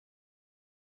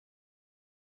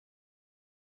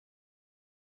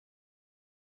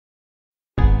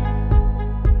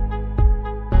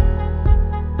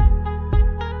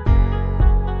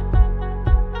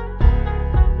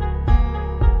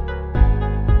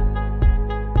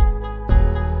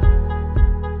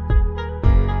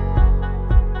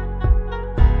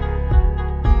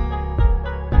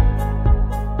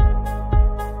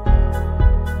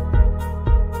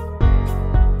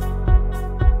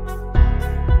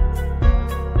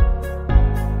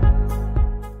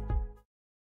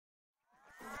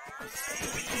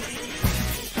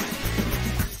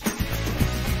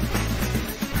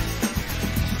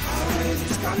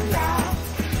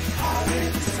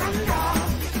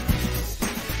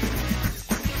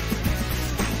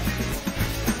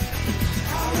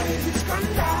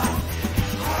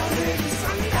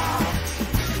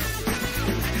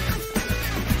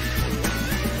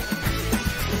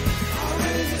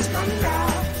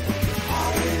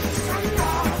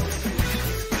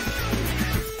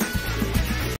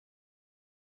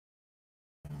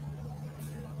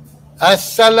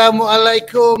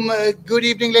Assalamualaikum. Good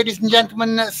evening, ladies and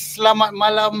gentlemen. Selamat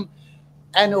malam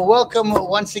and welcome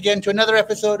once again to another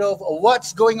episode of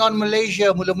What's Going On Malaysia.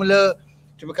 Mula-mula,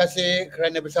 terima kasih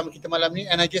kerana bersama kita malam ni.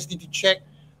 And I just need to check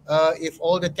if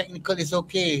all the technical is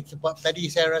okay. Sebab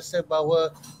tadi saya rasa bahawa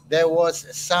there was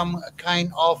some kind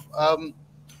of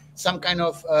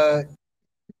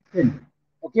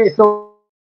okay, so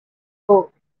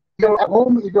you're at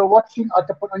home, if you're watching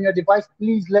ataupun on your device,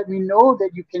 please let me know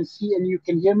that you can see and you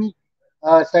can hear me.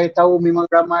 Saya tahu memang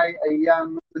ramai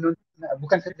yang menonton,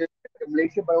 bukan saja di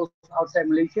Malaysia but also outside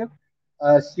Malaysia.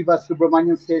 Siva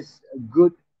Subramanian says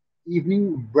good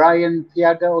evening. Brian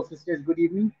Tiada also says good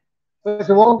evening.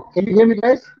 First of all, can you hear me,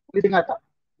 guys? Boleh dengar tak?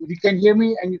 If you can hear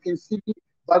me and you can see me,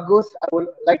 bagus. I would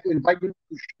like to invite you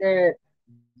to share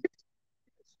this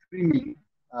streaming.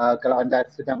 Kalau anda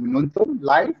sedang menonton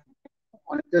live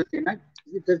on a Thursday night.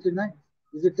 Is it Thursday night?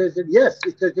 Is it Thursday? Yes,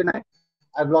 it's Thursday night.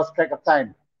 I've lost track of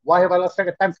time. Why have I lost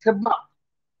track of time? Sebab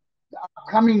the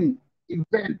upcoming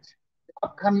event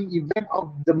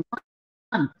of the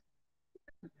month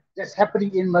that's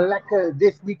happening in Melaka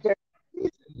this weekend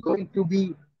is going to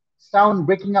be sound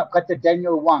breaking up, kata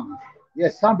Daniel Wang.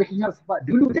 Yes, sound breaking up sebab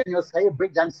dulu Daniel saya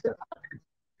break dancer.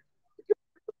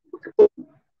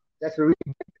 That's a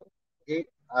really okay.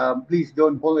 Please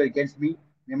don't hold it against me.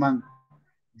 Memang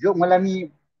joke malam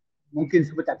ni mungkin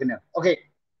semua tak kena. Okay.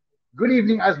 Good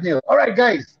evening, Aznil. Alright,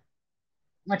 guys.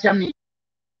 Macam ni.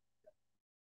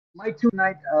 My two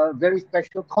night very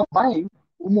special. Combined,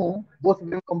 umur, both of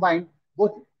them combined,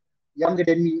 both younger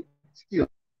than me still.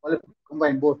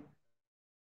 Combine both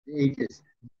the ages.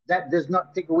 That does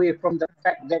not take away from the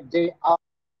fact that they are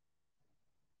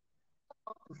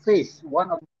to face one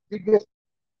of the biggest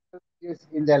challenges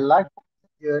in their life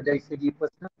dari segi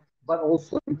personal, but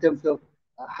also in terms of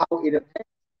how it affects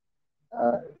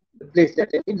the place that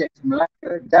they're in, that's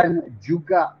Melaka dan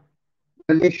juga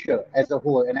Malaysia as a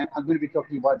whole. And I'm going to be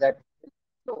talking about that.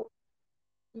 So,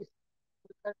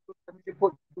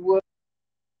 put dua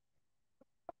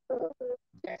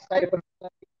saya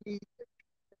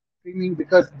streaming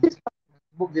because this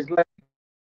book is like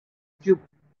YouTube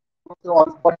also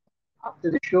on Spotify after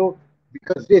the show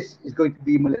because this is going to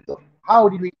be Malaysia. How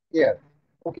did we get here?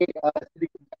 Okay,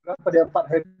 sedikit pada 4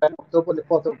 hari Oktober, the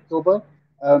 4th of October,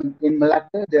 in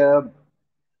Melaka,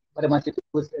 pada masa itu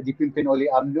dipimpin oleh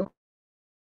UMNO,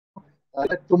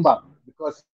 tumbang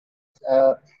because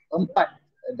 4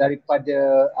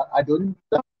 daripada adun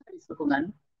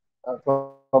sokongan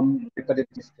from daripada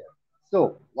minister.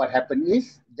 So what happened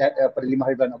is that pada 5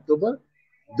 hari bulan Oktober,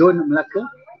 Dun Melaka,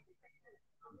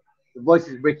 the voice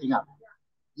is breaking up.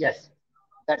 Yes,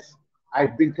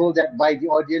 I've been told that by the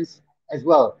audience as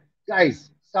well.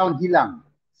 Guys, sound hilang.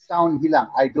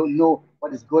 I don't know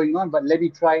what is going on, but let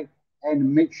me try and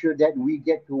make sure that we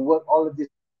get to work all of this.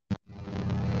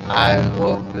 I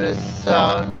hope the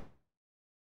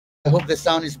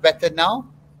sound is better now.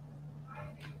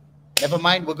 Never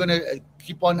mind, we're going to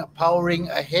keep on powering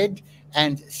ahead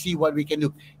and see what we can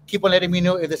do. Keep on letting me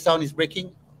know if the sound is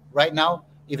breaking right now.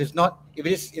 If it's not, if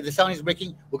the sound is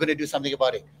breaking, we're going to do something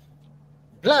about it.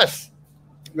 Plus,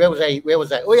 where was I?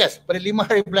 Oh yes, pada 5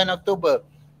 hari bulan Oktober,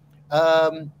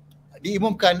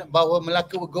 diumumkan bahawa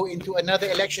Melaka will go into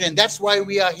another election, and that's why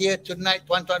we are here tonight,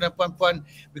 tuan-tuan dan puan-puan,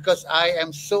 because I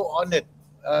am so honoured.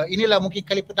 Inilah mungkin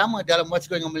kali pertama dalam What's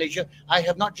Going On Malaysia. I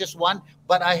have not just one,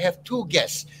 but I have two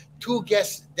guests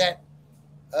that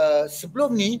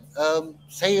sebelum ni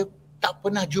saya tak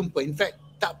pernah jumpa. In fact,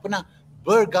 tak pernah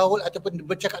bergaul ataupun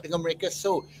bercakap dengan mereka.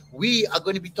 So we are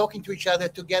going to be talking to each other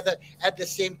together at the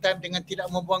same time. Dengan tidak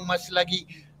membuang masa lagi,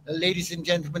 ladies and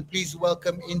gentlemen, please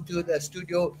welcome into the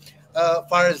studio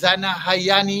Farzana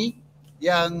Hayani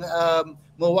yang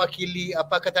mewakili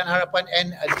Pakatan Harapan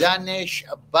and Dhanesh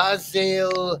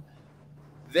Basil.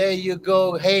 There you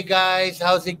go. Hey guys,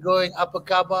 how's it going? Apa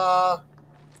khabar?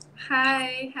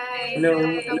 Hai. Hello.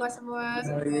 Apa khabar semua?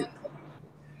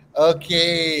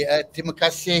 Okay, terima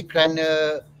kasih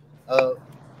kerana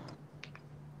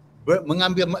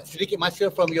mengambil sedikit masa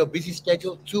from your busy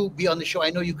schedule to be on the show.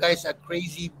 I know you guys are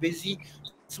crazy busy.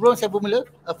 Sebelum saya bermula,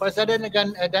 Farzana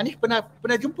dengan Dhanesh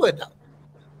pernah jumpa tak?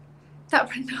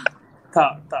 Tak pernah.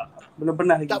 Tak. Belum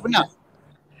pernah lagi. Tak pernah?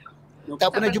 Tak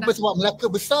pernah jumpa sebab Melaka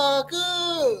besar ke?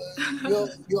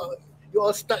 You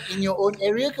all stuck in your own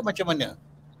area ke macam mana?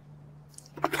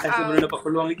 Saya belum dapat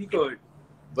peluang lagi kot.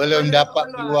 Belum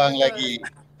dapat peluang lagi.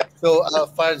 So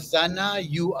Farzana,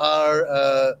 you are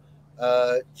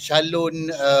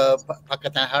calon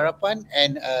Pakatan Harapan,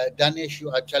 and Dhanesh, you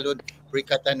are calon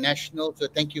Perikatan Nasional. So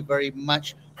thank you very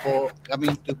much for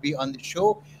coming to be on the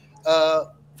show.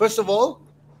 First of all,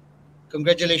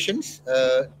 congratulations.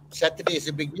 Saturday is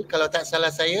a big deal. Kalau tak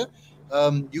salah saya,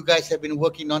 you guys have been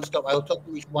working non-stop. I will talk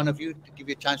to each one of you to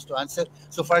give you a chance to answer.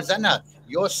 So Farzana,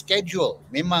 your schedule,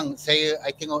 memang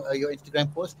I tengok your Instagram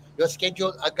post, your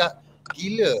schedule agak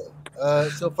gila.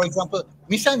 So for example,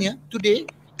 misalnya today,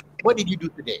 what did you do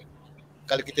today?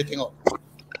 Kalau kita tengok.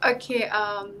 Okay,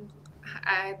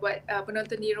 buat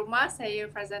penonton di rumah, saya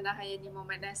Farzana Hayani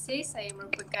Muhammad Nasir. Saya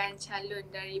merupakan calon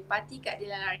dari Parti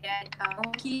Keadilan Rakyat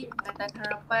mewakili Pakatan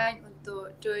Harapan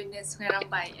untuk join Sungai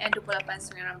Rambai, N28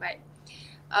 Sungai Rambai.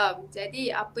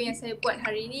 Jadi apa yang saya buat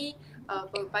hari ini,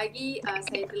 pagi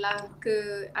saya telah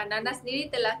ke, Nana sendiri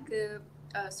telah ke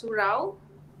surau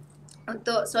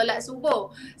untuk solat subuh.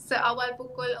 Seawal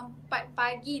pukul 4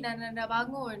 pagi Nana dah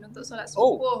bangun untuk solat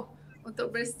subuh,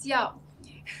 untuk bersiap.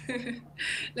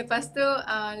 Lepas tu,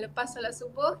 lepas solat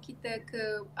subuh, kita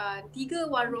ke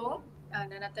 3 warung.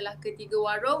 Nana telah ke 3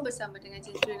 warung bersama dengan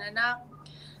cincin Nana.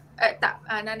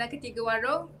 Nana ke 3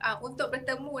 warung untuk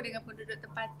bertemu dengan penduduk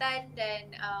tempatan dan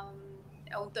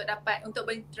untuk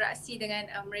berinteraksi dengan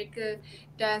mereka.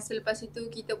 Dan selepas itu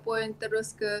kita pun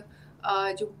terus ke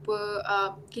jumpa,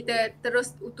 kita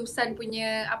terus utusan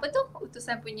punya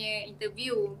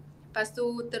interview. Lepas tu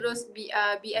terus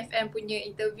BFM punya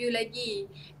interview lagi.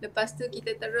 Lepas tu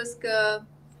kita terus ke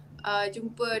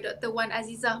jumpa Dr. Wan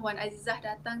Azizah. Wan Azizah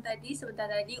datang tadi, sebentar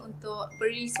tadi, untuk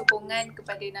beri sokongan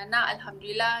kepada Nana,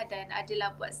 Alhamdulillah, dan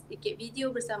adalah buat sedikit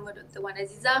video bersama Dr. Wan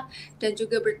Azizah dan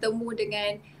juga bertemu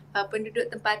dengan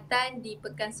penduduk tempatan di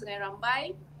Pekan Sungai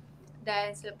Rambai.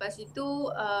 Dan selepas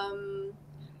itu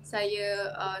saya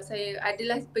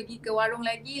adalah pergi ke warung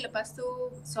lagi, lepas tu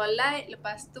solat,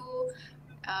 lepas tu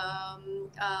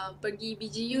pergi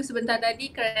BGU sebentar tadi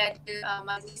kerana ada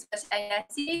majlis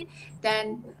Yasin,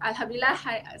 dan Alhamdulillah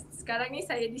sekarang ni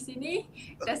saya di sini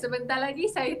dan sebentar lagi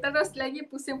saya terus lagi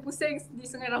pusing-pusing di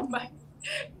Sungai Rambai.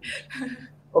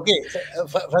 Okey,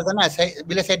 Farzana,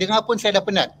 bila saya dengar pun saya dah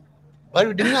penat.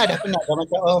 Baru dengar dah penat, dah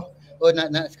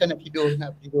macam sekarang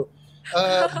nak tidur.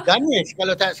 Dhanesh,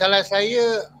 kalau tak salah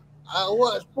saya,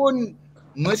 awak pun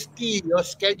mesti your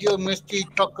schedule mesti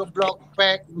chock-a-block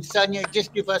pack. Misalnya,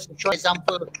 just give us a short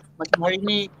example. Macam hari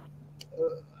ni,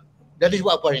 Dhanesh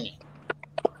buat apa hari ni?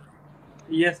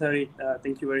 Yes, Harid.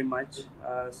 Thank you very much.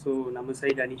 So, nama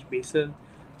saya Dhanesh Basil,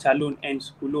 calon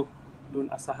N10 Lun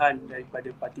Asahan daripada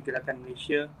Parti Gerakan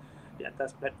Malaysia di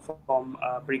atas platform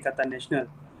Perikatan Nasional.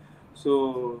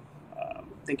 So,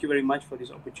 thank you very much for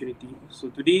this opportunity. So,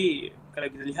 today,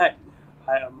 kalau kita lihat,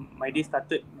 my day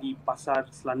started di Pasar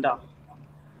Selandar,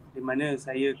 di mana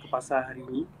saya ke pasar hari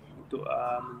ini untuk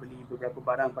membeli beberapa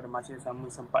barang. Pada masa yang sama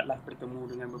sempatlah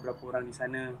bertemu dengan beberapa orang di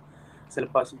sana.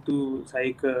 Selepas itu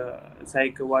saya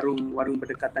ke warung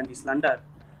berdekatan di Selandar.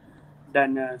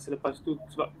 Dan selepas itu,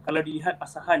 sebab kalau dilihat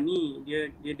Asahan ni,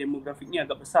 dia demografiknya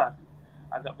agak besar.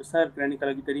 Agak besar kerana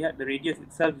kalau kita lihat the radius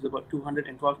itself is about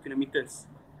 212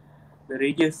 kilometers. The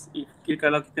radius,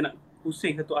 kalau kita nak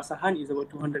pusing satu Asahan, is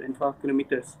about 212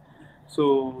 kilometers.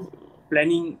 So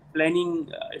planning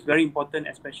is very important,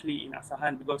 especially in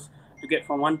Asahan, because to get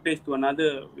from one place to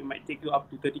another, it might take you up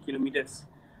to 30 kilometers,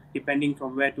 depending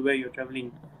from where to where you're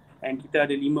travelling. And kita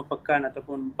ada 5 pekan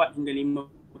ataupun 4 hingga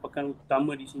 5 pekan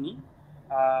utama di sini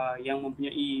yang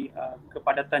mempunyai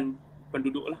kepadatan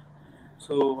penduduk lah.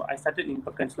 So I started in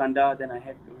Pekan Selandar, then I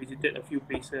had visited a few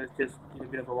places, just did a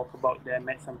bit of a walkabout there,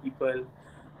 met some people,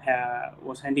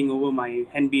 was handing over my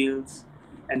handbills,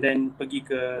 and then pergi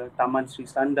ke Taman Sri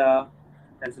Selandar,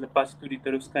 dan selepas itu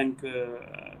diteruskan ke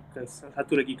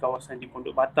satu lagi kawasan di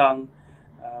Pondok Batang,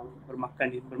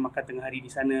 bermakan tengah hari di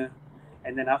sana,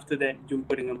 and then after that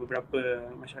jumpa dengan beberapa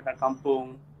masyarakat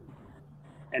kampung,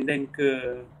 and then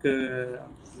ke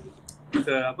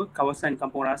kawasan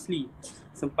Kampung Rasli,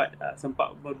 sempat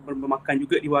bermakan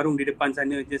juga di warung di depan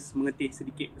sana, just mengetih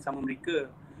sedikit bersama mereka.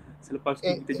 Selepas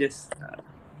itu kita just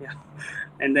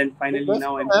and then finally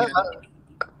now I'm here.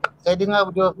 Saya dengar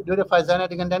dua Farzana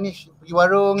dengan Dhanesh pergi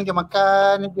warung je,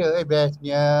 makan je.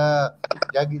 Bestnya.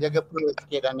 Jaga perut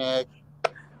sikit, Dhanesh.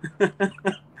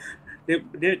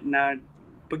 dia nak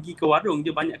pergi ke warung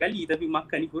je banyak kali, tapi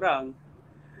makan ni kurang.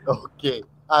 Okay.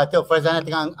 Tu Farzana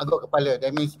tengah agak kepala. That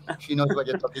means she knows what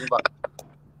you're talking about.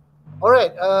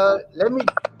 Alright, let me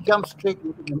jump straight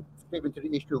into the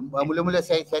issue. Mula-mula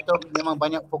saya tahu memang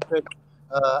banyak fokus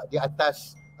di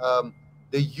atas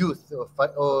the youth,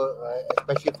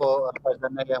 especially for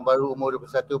Farzana yang baru umur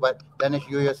 21, but Dhanesh,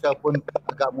 you yourself pun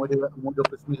agak muda, umur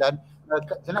 29.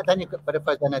 Saya nak tanya kepada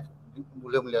Farzana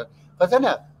mula-mula.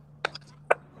 Farzana,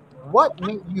 what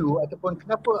made you ataupun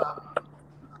kenapa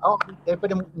awak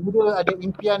daripada muda ada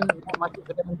impian nak masuk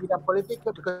ke dalam bidang politik?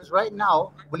 Because right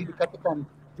now boleh dikatakan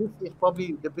this is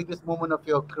probably the biggest moment of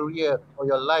your career or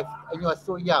your life and you are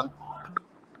so young.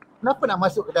 Kenapa nak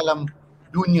masuk ke dalam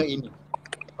dunia ini,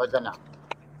 Farzana?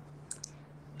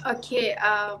 Okay,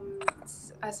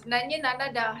 sebenarnya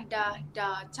Nana dah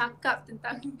cakap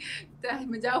tentang dah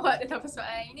menjawab tentang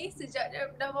persoalan ini sejak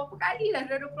dah berapa kali dah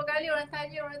 20 kali orang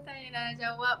tanya Nana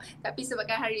jawab. Tapi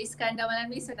sebabkan hari Iskandar malam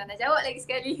ni, so Nana jawab lagi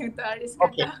sekali untuk hari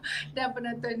Iskandar dan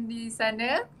penonton di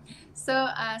sana. So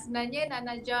sebenarnya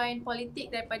Nana join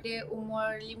politik daripada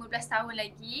umur 15 tahun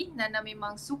lagi. Nana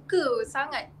memang suka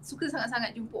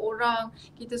sangat-sangat jumpa orang.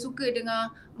 Kita suka dengar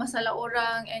masalah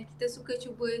orang and kita suka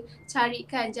cuba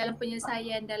carikan jalan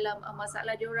penyelesaian dalam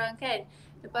masalah diorang kan.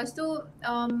 Lepas tu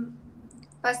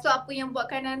apa yang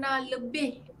buatkan Nana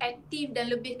lebih aktif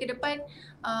dan lebih ke depan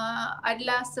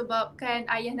adalah sebabkan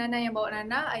ayah Nana yang bawa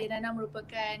Nana. Ayah Nana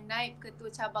merupakan naib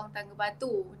ketua cabang Tangga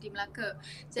Batu di Melaka.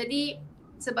 Jadi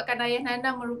sebabkan ayah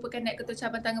Nana merupakan naib ketua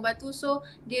cabang Tangga Batu, so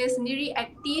dia sendiri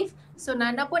aktif. So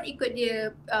Nana pun ikut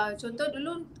dia. Contoh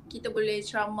dulu kita boleh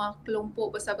ceramah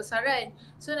kelompok besar-besaran.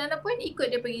 So Nana pun ikut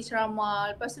dia pergi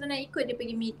ceramah. Lepas tu Nana ikut dia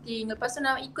pergi meeting. Lepas tu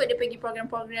Nana ikut dia pergi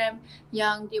program-program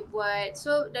yang dia buat.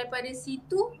 So daripada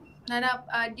situ Nana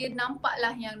dia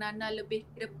nampaklah yang Nana lebih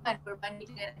ke depan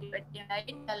berbanding dengan adik-adik yang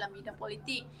lain dalam bidang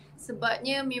politik.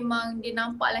 Sebabnya memang dia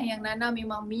nampaklah yang Nana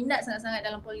memang minat sangat-sangat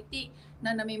dalam politik.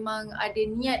 Nana memang ada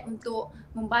niat untuk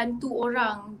membantu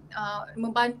orang,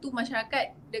 membantu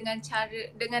masyarakat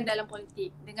dengan dalam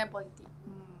politik,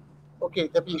 Okay,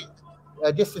 tapi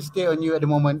just to stay on you at the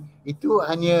moment, itu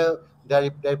hanya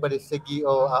daripada segi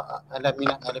anda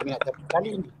minat, tapi kali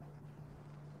ini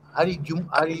hari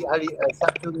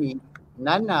Sabtu ni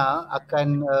Nana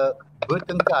akan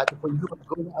bertengkar ataupun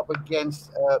going up against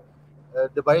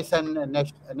the barisan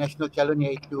national calon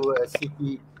iaitu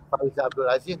Siti Faiza Abdul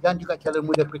Aziz dan juga calon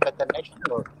muda Perikatan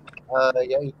Nasional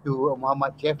iaitu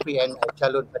Muhammad Jeffrey dan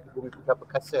calon Parti Bumi Putra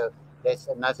Perkasa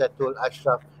that's Nazatul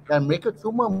Ashraf, dan mereka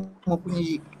semua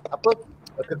mempunyai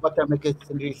kekuatan mereka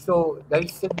sendiri. So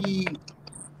dari segi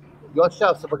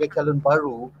yourself sebagai calon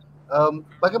baru,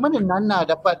 bagaimana Nana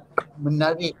dapat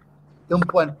menarik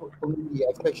tumpuan pengundi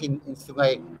especially in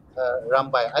Sungai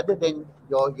Rambai, other than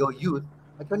your youth,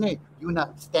 macam mana you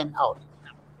nak stand out?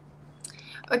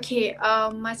 Okay,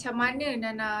 macam mana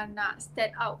Nana nak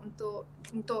stand out untuk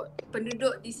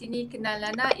penduduk di sini kenal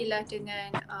Nana ialah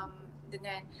dengan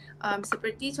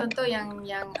seperti contoh yang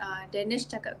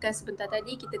Dhanesh cakapkan sebentar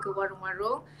tadi, kita ke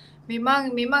warung-warung.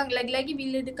 Memang lagi-lagi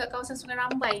bila dekat kawasan Sungai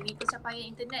Rambai ni,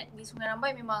 pencapaian internet di Sungai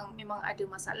Rambai memang ada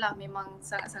masalah, memang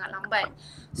sangat-sangat lambat.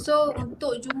 So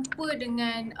untuk jumpa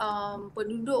dengan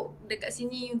penduduk dekat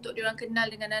sini untuk diorang kenal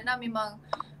dengan Nana memang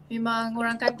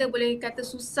orang kata boleh kata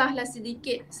susah lah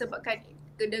sedikit sebabkan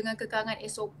dengan kekalangan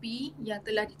SOP yang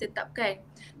telah ditetapkan.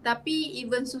 Tapi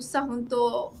even susah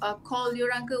untuk call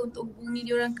diorang ke, untuk hubungi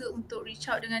diorang ke, untuk reach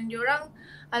out dengan diorang,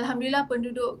 alhamdulillah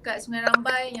penduduk kat Sungai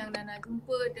Rambai yang Nana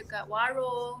jumpa dekat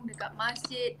warung, dekat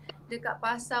masjid, dekat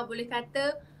pasar, boleh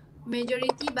kata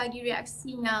majoriti bagi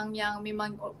reaksi yang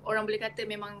memang orang boleh kata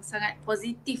memang sangat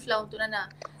positif lah untuk Nana.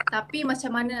 Tapi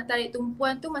macam mana nak tarik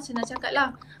tumpuan tu, macam Nana cakap lah,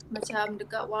 macam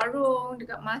dekat warung,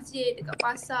 dekat masjid, dekat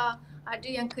pasar, ada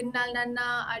yang kenal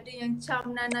Nana, ada yang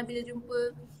cam Nana bila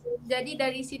jumpa. Jadi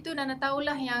dari situ Nana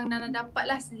tahulah yang Nana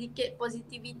dapatlah sedikit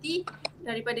positivity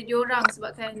daripada diorang,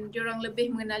 sebabkan diorang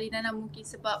lebih mengenali Nana mungkin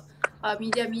sebab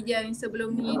media-media yang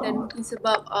sebelum ni, dan mungkin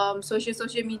sebab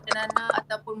social media Nana,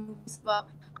 ataupun mungkin sebab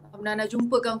Nana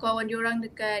jumpa kawan-kawan diorang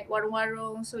dekat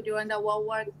warung-warung, so diorang dah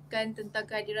wawarkan tentang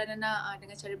kehadiran Nana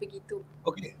dengan cara begitu.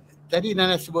 Okay, tadi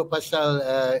Nana sebut pasal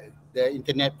the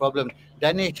internet problem.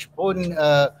 Dhanesh pun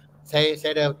saya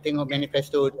dah tengok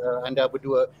manifesto anda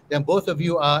berdua, dan both of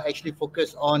you are actually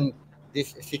focused on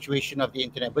this situation of the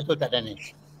internet. Betul tak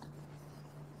Dhanesh?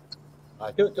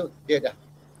 Tu dia dah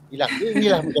hilang.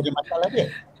 Inilah menjadi masalah dia.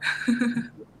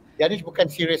 Dhanesh bukan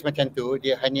serius macam tu,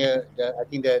 dia hanya I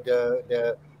think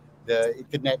the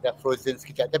internet dah frozen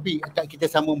sekejap. Tapi tak, kita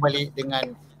sambung balik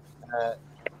dengan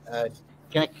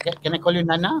can I call you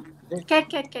Nana?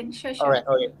 Can, sure. Alright.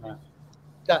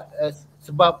 Tak,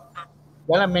 sebab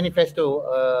dalam manifesto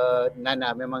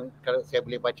Nana, memang kalau saya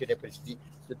boleh baca daripada sini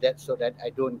so that I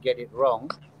don't get it wrong,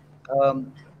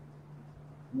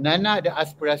 Nana ada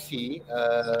aspirasi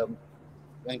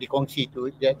yang dikongsi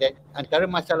tu, that antara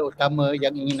masalah utama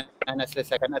yang ingin Nana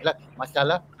selesaikan adalah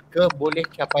masalah keboleh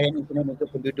capaian internet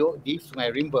untuk penduduk di Sungai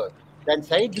Rimba. Dan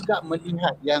saya juga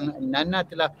melihat yang Nana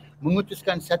telah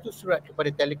mengutuskan satu surat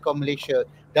kepada Telekom Malaysia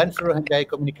dan Suruhanjaya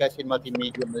Komunikasi dan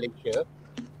Multimedia Malaysia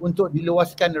untuk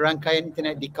diluaskan rangkaian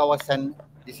internet di kawasan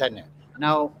di sana.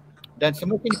 Now, dan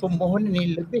semestinya permohonan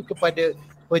ini lebih kepada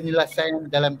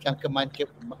penyelesaian dalam jangka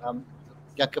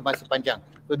jangka masa panjang.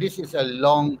 So this is a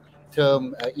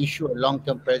long-term issue, a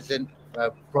long-term present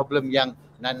problem yang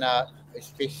Nana is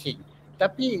facing.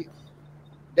 Tapi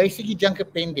dari segi jangka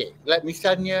pendek, like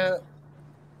misalnya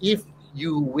if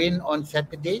you win on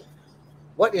Saturday,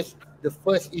 what is the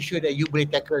first issue that you boleh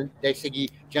tackle dari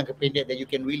segi jangka pendek that you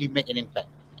can really make an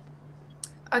impact?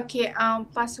 Okay,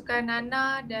 pasukan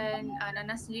Nana dan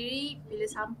Nana sendiri bila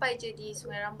sampai je di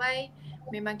Sungai Rambai,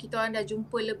 memang kita orang dah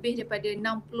jumpa lebih daripada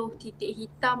 60 titik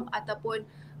hitam ataupun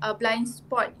blind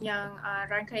spot yang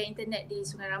rangkaian internet di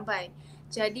Sungai Rambai.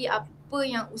 Jadi apa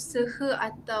yang usaha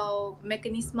atau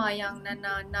mekanisme yang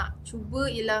Nana nak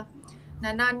cuba ialah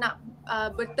Nana nak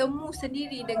bertemu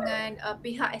sendiri dengan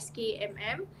pihak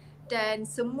SKMM dan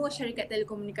semua syarikat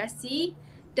telekomunikasi,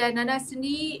 dan Nana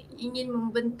sendiri ingin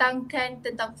membentangkan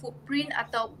tentang footprint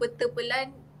atau peta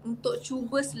pelan untuk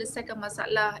cuba selesaikan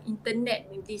masalah internet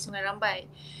di Sungai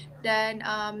Rambai. Dan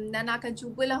Nana akan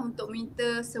cubalah untuk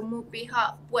minta semua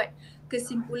pihak buat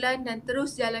kesimpulan dan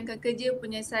terus jalankan kerja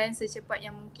penyelesaian secepat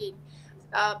yang mungkin.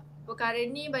 Perkara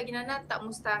ni bagi Nana tak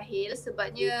mustahil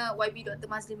sebabnya YB Dr.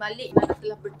 Mazli Malik Nana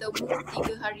telah bertemu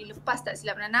 3 hari lepas tak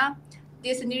silap Nana.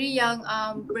 Dia sendiri yang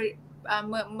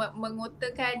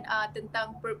mengotakan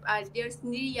tentang dia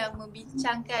sendiri yang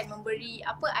membincangkan, memberi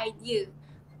idea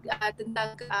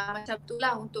tentang macam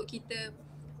itulah untuk kita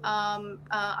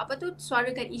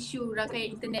suarakan isu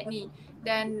rangkaian internet ni.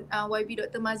 Dan YB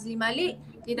Dr. Mazli Malik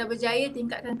dia dah berjaya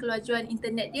tingkatkan kelajuan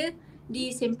internet dia di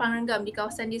Sempang Renggam, di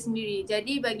kawasan dia sendiri.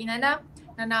 Jadi bagi Nana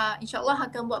insyaAllah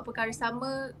akan buat perkara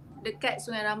sama dekat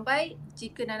Sungai Rambai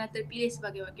jika Nana terpilih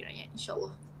sebagai wakil rakyat,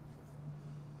 insyaAllah.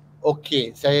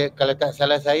 Okey, kalau tak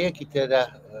salah kita dah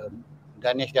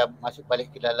Dhanesh dah masuk balik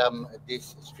ke dalam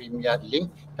this StreamYard link,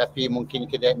 tapi mungkin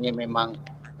kedai ni memang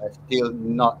still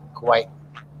not quite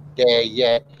there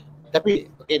yet. Tapi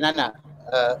okey Nana,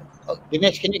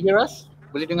 Dhanesh, can you hear us?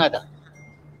 Boleh dengar tak?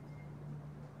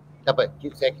 Tak apa,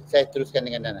 saya teruskan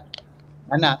dengan Nana.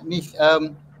 Nana, ni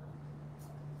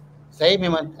saya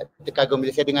memang terkagum bila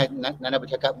saya dengar Nana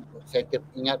bercakap. Saya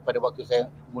teringat pada waktu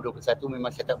saya umur 21, memang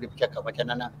saya tak boleh bercakap macam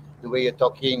Nana. The way you're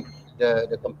talking,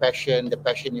 the compassion, the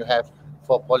passion you have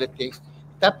for politics.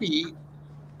 Tapi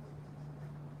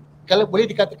kalau boleh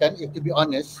dikatakan, to be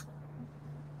honest,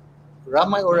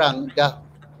 ramai orang dah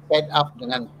fed up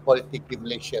dengan politik di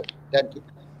Malaysia, dan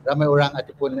ramai orang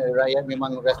ataupun rakyat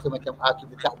memang rasa macam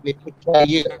kita tak boleh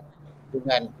percaya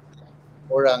dengan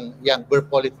orang yang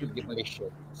berpolitik di Malaysia.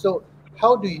 So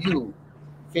how do you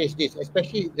face this,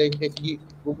 especially dari segi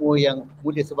umur yang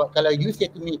muda? Sebab kalau you say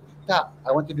to me, tak,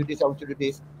 I want to do this,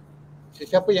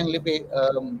 sesiapa yang lebih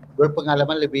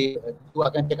berpengalaman, lebih tu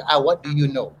akan cakap, what do you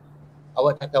know?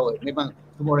 Awak tak tahu. Memang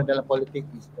semua orang dalam politik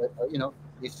is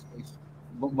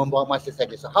membuang masa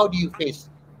saja. So how do you face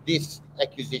this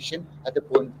accusation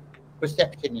ataupun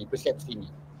persepsi ni?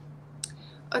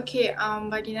 Okay,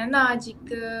 bagi Nana,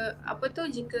 jika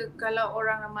kalau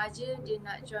orang remaja dia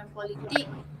nak join politik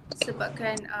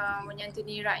sebabkan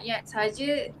menyantuni rakyat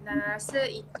saja, Nana rasa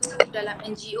itu dalam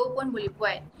NGO pun boleh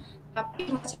buat.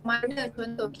 Tapi macam mana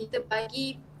contoh kita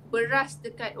bagi beras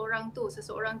dekat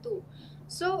seseorang tu.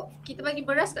 So kita bagi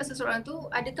beras kat seseorang tu,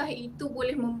 adakah itu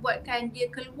boleh membuatkan dia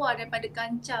keluar daripada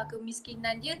kancah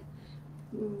kemiskinan dia?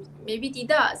 Maybe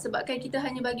tidak, sebabkan kita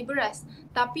hanya bagi beras.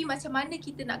 Tapi macam mana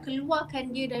kita nak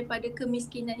keluarkan dia daripada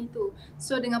kemiskinan itu?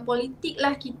 So dengan politik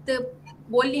lah kita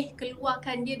boleh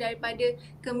keluarkan dia daripada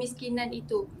kemiskinan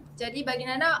itu. Jadi bagi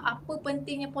Nana, apa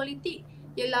pentingnya politik?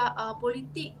 Ialah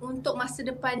politik untuk masa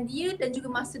depan dia dan juga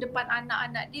masa depan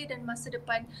anak-anak dia dan masa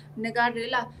depan negara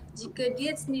lah. Jika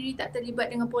dia sendiri tak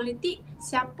terlibat dengan politik,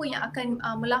 siapa yang akan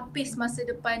melapis masa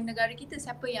depan negara kita?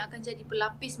 Siapa yang akan jadi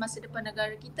pelapis masa depan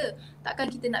negara kita? Takkan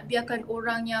kita nak biarkan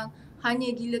orang yang hanya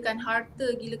gilakan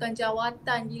harta, gilakan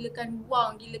jawatan, gilakan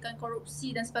wang, gilakan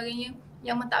korupsi dan sebagainya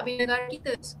yang mentadbir negara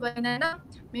kita. Sebab Nana,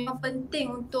 memang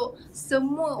penting untuk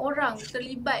semua orang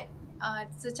terlibat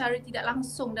secara tidak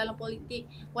langsung dalam politik,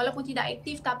 walaupun tidak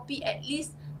aktif tapi at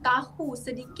least tahu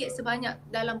sedikit sebanyak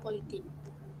dalam politik.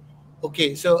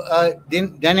 Okay, so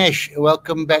Dhanesh,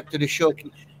 welcome back to the show.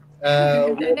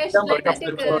 Dhanesh,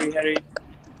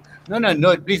 No,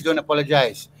 please don't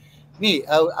apologize. Ni,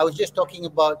 I was just talking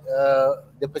about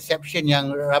the perception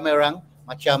yang ramai orang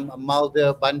macam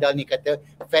Malda Bandar ni kata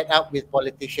fed up with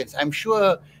politicians. I'm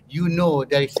sure you know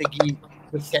dari segi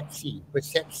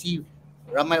persepsi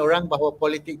ramai orang bahawa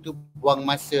politik tu buang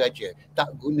masa aja,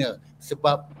 tak guna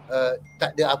sebab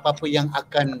tak ada apa-apa yang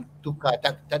akan tukar,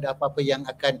 tak ada apa-apa yang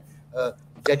akan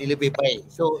jadi lebih baik.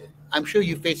 So I'm sure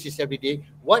you face this every day.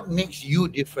 What makes you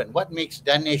different? What makes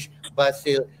Dhanesh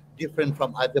Basil different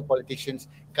from other politicians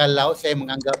kalau saya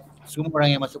menganggap semua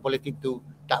orang yang masuk politik tu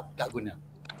tak guna?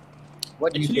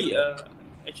 What do you Actually,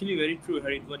 think? actually very true,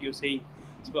 Harid, what you're saying.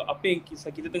 Sebab apa yang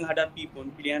kita tengah hadapi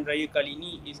pun, pilihan raya kali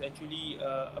ini is actually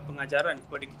pengajaran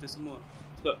kepada kita semua.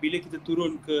 Sebab bila kita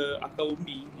turun ke akar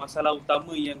undi, masalah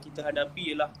utama yang kita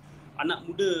hadapi ialah anak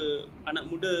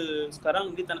muda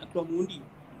sekarang dia tak nak keluar mengundi.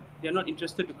 They are not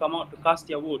interested to come out to cast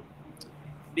their vote.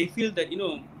 They feel that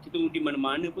kita undi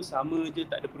mana-mana pun sama je,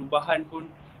 tak ada perubahan pun.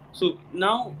 So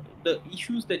now the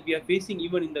issues that we are facing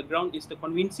even in the ground is the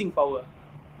convincing power.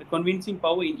 The convincing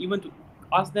power in even to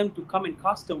ask them to come and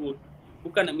cast a vote.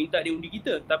 Bukan nak minta dia undi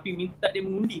kita, tapi minta dia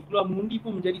mengundi. Keluar mengundi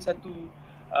pun menjadi satu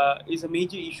is a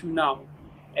major issue now.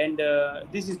 And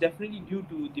this is definitely due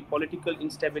to the political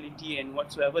instability and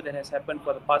whatsoever that has happened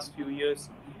for the past few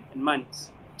years and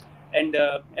months. And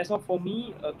as of for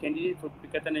me, a candidate for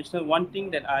Pakatan Nasional, one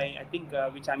thing that I think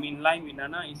which I'm in line with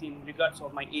Nana is in regards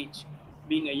of my age.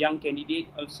 Being a young candidate,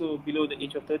 also below the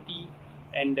age of 30,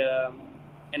 and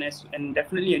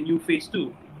definitely a new face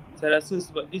too. Saya rasa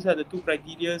these are the two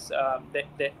criteria that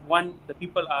the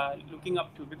people are looking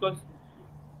up to, because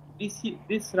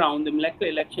this round, the Melaka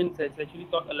elections has actually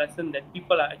taught a lesson that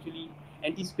people are actually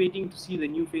anticipating to see the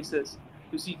new faces,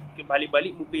 to see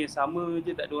balik-balik muka yang sama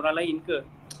je, tak ada orang lain ke.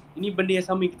 Ini benda yang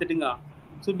sama yang kita dengar.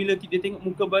 So bila kita tengok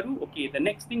muka baru, okay, the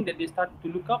next thing that they start to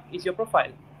look up is your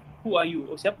profile. Who are you?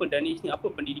 Oh, siapa Dhanesh ni?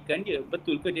 Apa pendidikan dia?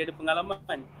 Betul ke dia ada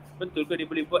pengalaman? Betul ke dia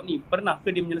boleh buat ni? Pernah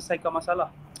ke dia menyelesaikan masalah?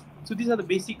 So these are the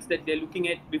basics that they're looking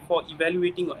at before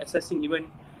evaluating or assessing even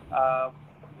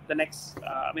the next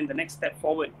step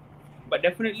forward. But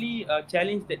definitely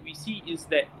challenge that we see is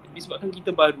that disebabkan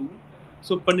kita baru,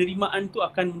 so penerimaan tu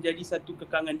akan menjadi satu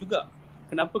kekangan juga.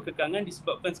 Kenapa kekangan?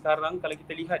 Disebabkan sekarang kalau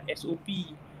kita lihat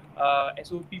SOP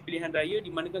pilihan raya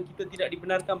di mana kita tidak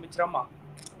dibenarkan berceramah.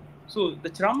 So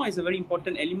the ceramah is a very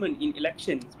important element in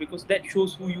elections because that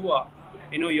shows who you are.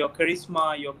 Your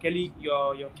charisma, your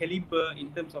caliber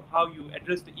in terms of how you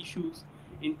address the issues,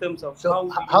 in terms of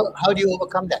how do you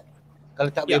overcome that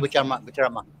kalau tak boleh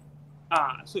berceramah?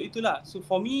 So itulah. So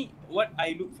for me, what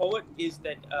I look forward is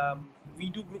that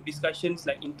we do group discussions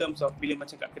like in terms of bila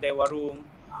macam kat kedai warung,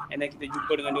 and then kita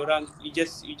jumpa dengan diorang, you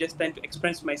just tend to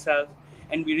express myself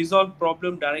and we resolve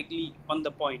problem directly on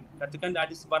the point. Katakan dah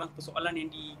ada sebarang persoalan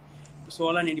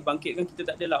yang dibangkitkan,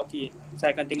 kita tak adalah okay,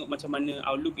 saya akan tengok macam mana,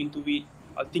 I'll look into it,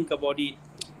 I'll think about it.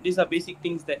 These are basic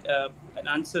things that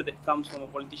an answer that comes from a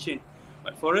politician.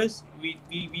 But for us, we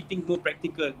think more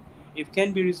practical. If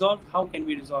can be resolved, how can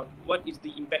we resolve? What is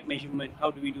the impact measurement?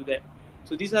 How do we do that?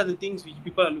 So these are the things which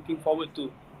people are looking forward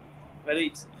to, whether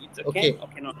it's a okay. can or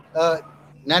cannot.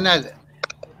 Nana,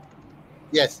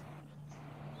 yes.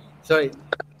 Sorry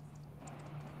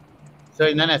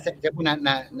Nana, saya pun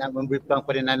nak memberi peluang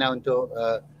kepada Nana untuk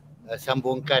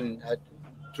sambungkan,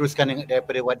 teruskan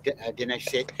daripada what Dhanesh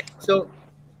said. So,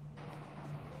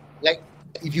 like,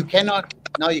 if you cannot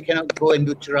go and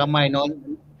do ceramah and all,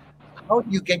 how do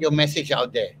you get your message out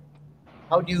there?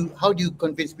 How do you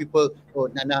convince people,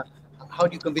 Nana, how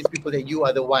do you convince people that you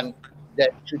are the one that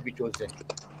should be chosen?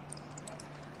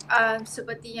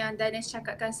 Seperti yang Dhanesh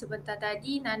cakapkan sebentar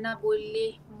tadi, Nana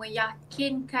boleh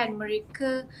meyakinkan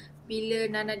mereka bila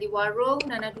Nana di warung,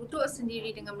 Nana duduk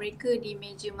sendiri dengan mereka di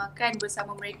meja makan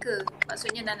bersama mereka.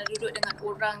 Maksudnya Nana duduk dengan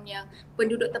orang yang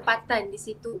penduduk tempatan di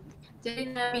situ.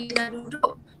 Jadi bila Nana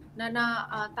duduk, Nana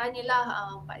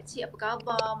tanyalah pakcik apa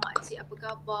khabar, makcik apa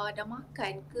khabar, dah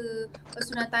makan ke? Lepas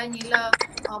tu Nana tanyalah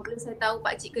boleh saya tahu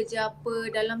pakcik kerja apa,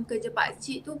 dalam kerja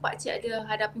pakcik tu pakcik ada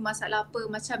hadapi masalah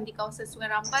apa. Macam di kawasan Sungai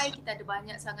Rambai kita ada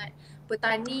banyak sangat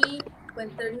petani,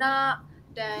 penternak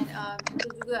dan kita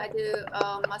juga ada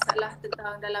masalah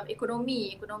tentang dalam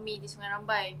ekonomi di Sungai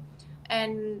Rambai.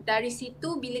 And dari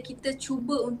situ bila kita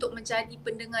cuba untuk menjadi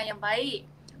pendengar yang baik,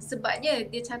 sebabnya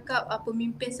dia cakap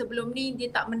pemimpin sebelum ni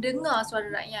dia tak mendengar suara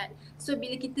rakyat. So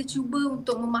bila kita cuba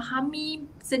untuk memahami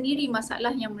sendiri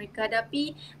masalah yang mereka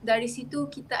hadapi, dari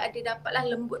situ kita ada dapatlah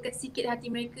lembutkan sikit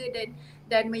hati mereka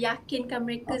dan meyakinkan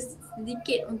mereka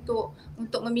sedikit untuk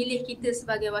memilih kita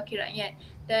sebagai wakil rakyat.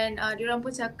 Dan diorang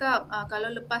pun cakap kalau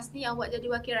lepas ni awak jadi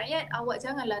wakil rakyat, awak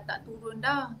janganlah tak turun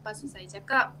dah. Lepas tu saya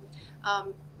cakap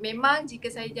memang jika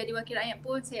saya jadi wakil rakyat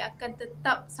pun saya akan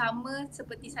tetap sama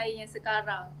seperti saya yang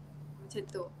sekarang. Macam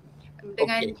tu.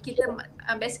 Dengan kita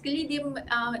basically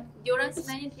diorang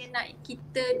sebenarnya dia nak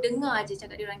kita dengar je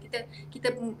cakap diorang.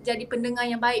 Kita jadi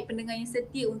pendengar yang baik, pendengar yang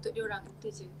setia untuk diorang.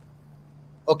 Itu je.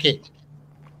 Okey.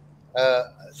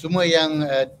 Semua yang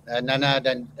Nana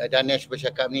dan Dhanesh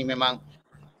bercakap ni memang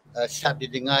sharp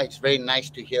didengar, it's very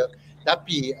nice to hear.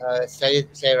 Tapi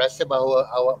saya rasa bahawa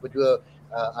awak berdua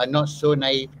are not so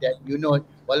naive that you know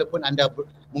walaupun anda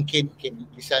mungkin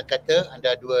bisa kata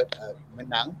anda dua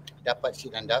menang dapat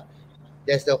seat anda,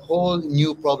 there's the whole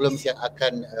new problems yang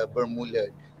akan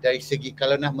bermula dari segi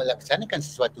kalau nak melaksanakan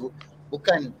sesuatu,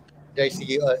 bukan dari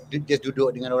segi just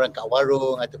duduk dengan orang kat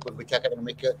warung ataupun bercakap dengan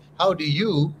mereka. How do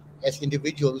you as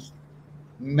individuals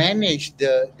manage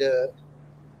the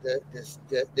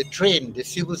train, the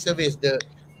civil service, the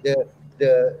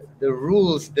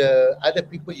rules, the other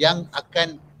people yang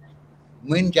akan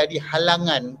menjadi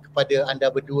halangan kepada anda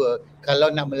berdua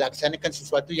kalau nak melaksanakan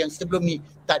sesuatu yang sebelum ni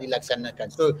tak dilaksanakan.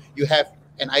 So you have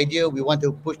an idea, we want to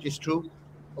push this through.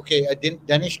 Okay,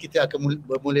 Dhanesh, kita akan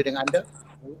bermula dengan anda.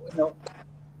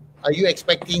 Are you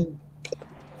expecting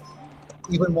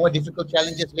even more difficult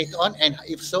challenges later on, and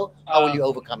if so, how will you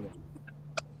overcome it?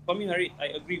 For me, Harit,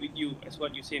 I agree with you as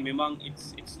what you say. Memang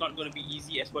it's not going to be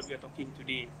easy as what we are talking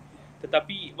today.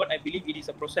 Tetapi what I believe, it is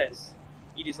a process.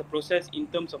 It is a process in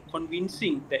terms of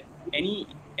convincing that any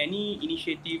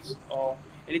initiatives or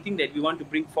anything that we want to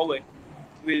bring forward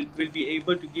will be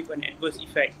able to give an adverse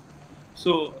effect.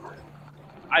 So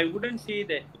I wouldn't say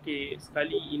that okay,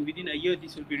 sekali within a year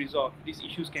this will be resolved. These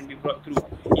issues can be brought through.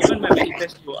 Even my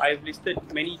manifesto, I've listed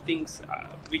many things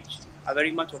which are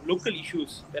very much of local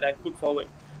issues that I put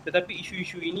forward. Tetapi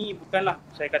isu-isu ini bukanlah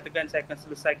saya katakan saya akan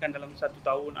selesaikan dalam 1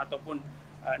 tahun ataupun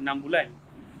 6 bulan.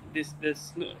 This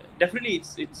definitely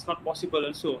it's not possible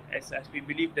also, as we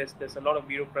believe there's a lot of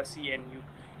bureaucracy and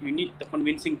you need the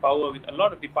convincing power with a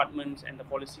lot of departments and the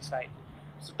policy side.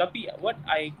 So tapi what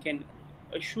I can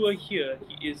assure here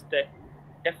is that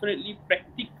definitely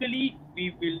practically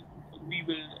we will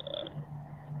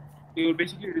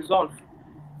basically resolve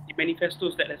the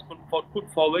manifestos that has put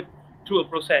forward through a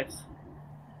process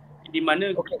di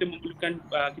mana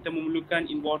kita memerlukan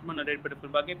involvement daripada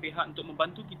pelbagai pihak untuk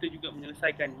membantu kita juga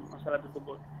menyelesaikan masalah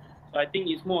tersebut. So I think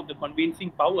it's more of the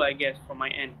convincing power, I guess, from my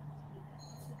end.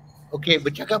 Okay,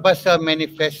 bercakap pasal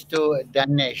manifesto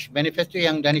Dhanesh. Manifesto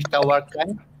yang Dhanesh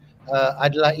tawarkan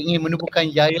adalah ingin menubuhkan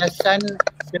yayasan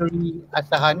seri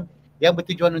Asahan yang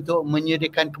bertujuan untuk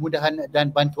menyediakan kemudahan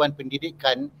dan bantuan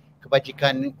pendidikan,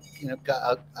 kebajikan,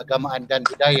 keagamaan dan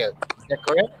budaya. Is that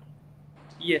correct?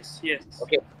 Yes.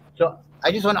 Okay. So I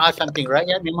just want to ask something,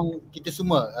 rakyat memang kita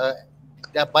semua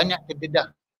dah banyak terdedah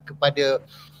kepada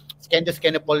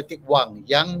skandal-skandal politik wang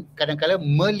yang kadang-kadang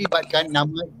melibatkan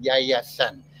nama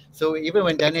yayasan. So even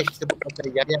when Dhanesh sebut pasal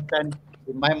yayasan,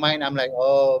 in my mind I'm like,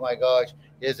 oh my gosh,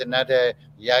 here's another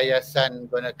yayasan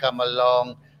gonna come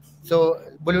along. So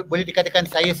boleh dikatakan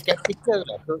saya skeptical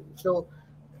lah. So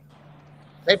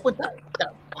saya pun tak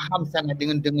faham sangat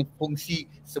dengan fungsi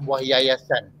sebuah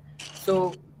yayasan.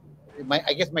 So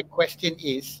I guess my question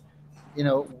is,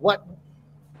 why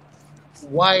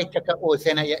cakap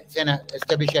saya nak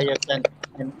establish yayasan,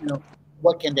 and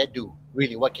what can that do?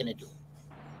 Really, what can it do?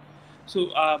 So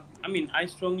I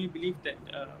strongly believe that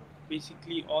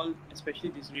basically all,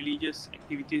 especially these religious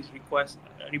activities,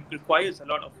 requires a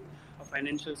lot of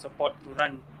financial support to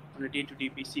run on a day-to-day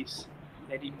basis.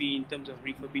 Let it be in terms of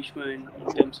refurbishment, in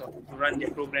terms of to run their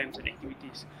programs and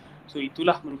activities. So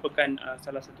itulah merupakan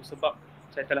salah satu sebab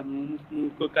saya telah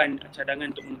mengumpulkan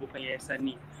cadangan untuk membuka yayasan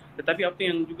ni. Tetapi apa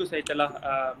yang juga saya telah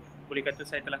boleh kata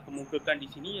saya telah kemukakan di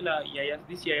sini ialah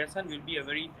this yayasan will be a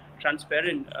very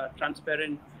transparent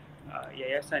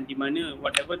yayasan di mana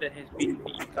whatever that has been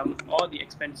the income, all the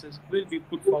expenses will be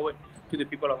put forward to the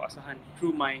people of Asahan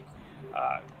through my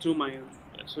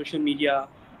social media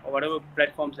or whatever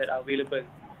platforms that are available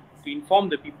to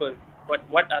inform the people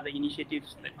what are the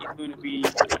initiatives that is going to be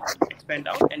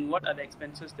expand out and what are the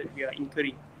expenses that we are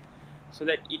incurring, so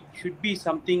that it should be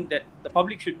something that the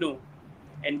public should know,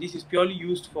 and this is purely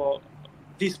used for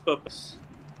this purpose.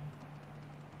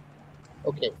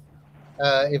 Okay,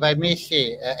 if I may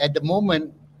say, at the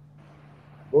moment,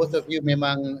 both of you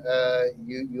memang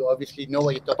you obviously know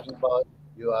what you're talking about.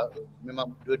 You are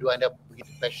memang dua-dua anda begitu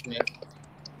passionate.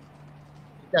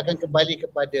 Kita akan kembali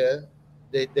kepada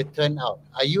the turnout.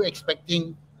 Are you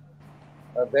expecting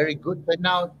a very good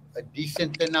turnout, a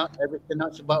decent turnout, average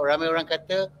turnout? Sebab ramai orang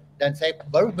kata, dan saya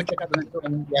baru bercakap dengan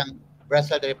seorang yang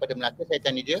berasal daripada Melaka, saya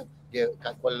tanya dia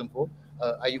kat Kuala Lumpur,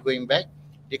 are you going back?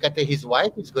 Dia kata his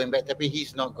wife is going back tapi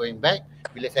he's not going back.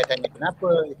 Bila saya tanya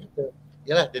kenapa, dia kata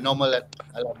yalah the normal lah,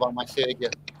 buang masa je,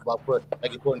 buat apa,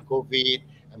 lagipun COVID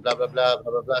and blah blah blah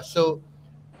blah blah blah. So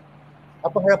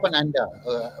apa harapan anda,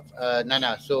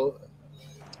 Nana? So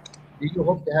do you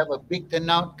hope to have a big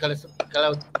turnout?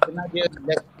 Kalau turnout dia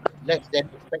less than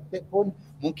expected pun,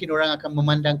 mungkin orang akan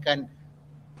memandangkan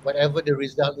whatever the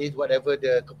result is, whatever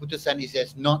the keputusan is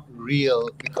as not real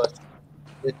because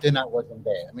the turnout wasn't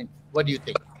there. I mean, what do you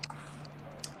think?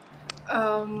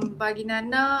 Bagi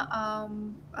Nana,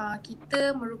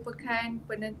 kita merupakan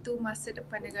penentu masa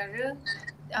depan negara.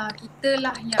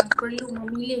 Kitalah yang perlu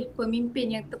memilih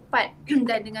pemimpin yang tepat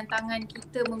dan dengan tangan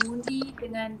kita mengundi,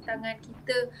 dengan tangan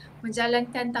kita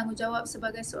menjalankan tanggungjawab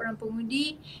sebagai seorang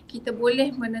pengundi, kita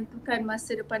boleh menentukan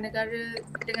masa depan negara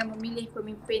dengan memilih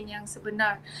pemimpin yang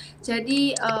sebenar.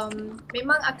 Jadi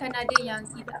memang akan ada yang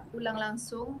tidak pulang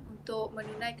langsung untuk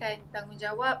menunaikan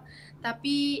tanggungjawab,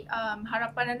 tapi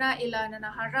harapan Nana ialah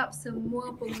Nana harap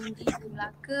semua pengundi di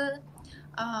Melaka,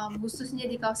 khususnya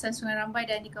di kawasan Sungai Rambai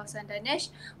dan di kawasan Dhanesh,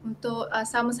 untuk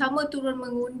sama-sama turun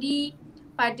mengundi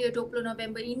pada 20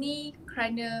 November ini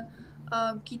kerana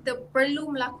kita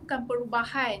perlu melakukan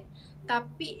perubahan,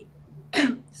 tapi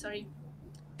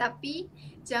tapi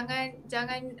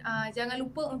jangan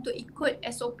lupa untuk ikut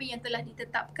SOP yang telah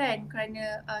ditetapkan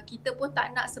kerana kita pun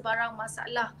tak nak sebarang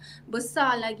masalah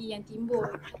besar lagi yang timbul.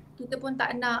 Kita pun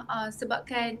tak nak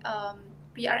sebabkan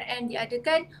PRN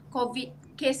diadakan,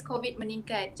 kes COVID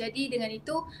meningkat. Jadi dengan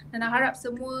itu, Nana harap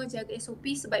semua jaga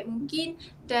SOP sebaik mungkin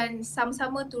dan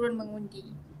sama-sama turun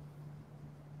mengundi.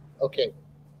 Okey.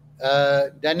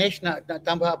 Dhanesh nak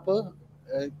tambah apa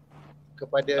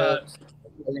kepada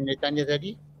yang ditanya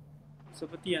tadi?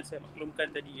 Seperti yang saya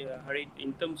maklumkan tadi, Harid,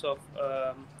 in terms of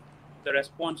the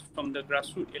response from the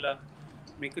grassroots ialah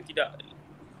mereka tidak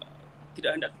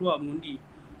hendak keluar mengundi.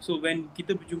 So when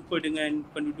kita berjumpa dengan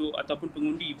penduduk ataupun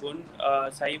pengundi pun,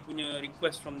 saya punya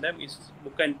request from them is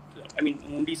bukan,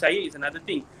 mengundi saya is another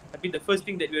thing. Tapi the first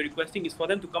thing that we are requesting is for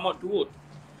them to come out to vote.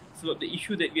 Sebab the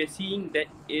issue that we are seeing that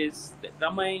is that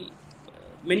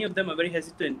many of them are very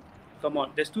hesitant to come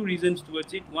out. There's two reasons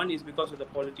towards it. One is because of the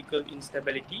political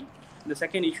instability. The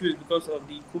second issue is because of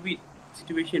the COVID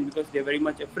situation, because they're very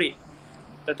much afraid.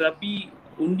 Tetapi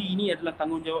undi ini adalah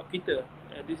tanggungjawab kita.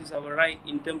 This is our right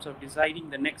in terms of deciding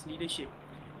the next leadership.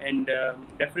 And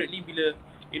definitely bila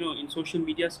in social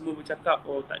media semua bercakap,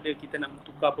 oh tak ada, kita nak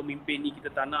tukar pemimpin ni,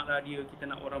 kita tak nak lah dia, kita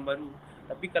nak orang baru.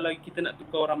 Tapi kalau kita nak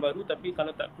tukar orang baru tapi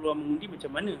kalau tak keluar mengundi macam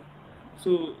mana?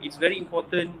 So it's very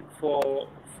important for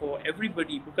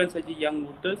everybody, bukan saja young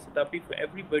voters tetapi for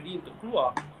everybody untuk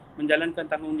keluar menjalankan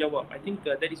tanggungjawab. I think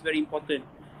that is very important.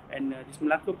 And this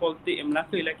Melaka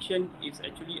election is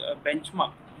actually a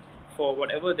benchmark for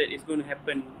whatever that is going to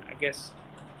happen, I guess,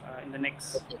 in the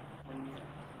next 1 year.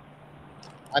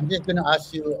 I'm just going to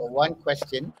ask you one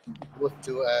question, both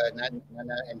to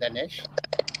Nana and Dhanesh.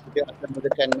 Kita akan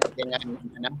mulakan dengan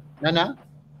Nana. Nana,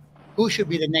 who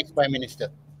should be the next Prime Minister?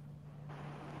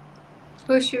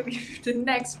 Who should be the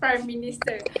next Prime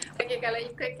Minister? Okay, kalau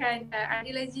ikutkan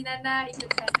ideologi Nana,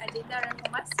 ikutkan agenda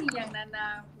reformasi yang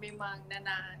Nana memang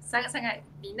Nana sangat-sangat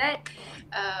minat,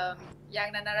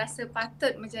 yang Nana rasa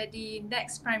patut menjadi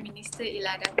next Prime Minister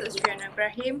ialah Datuk Seri Anwar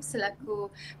Ibrahim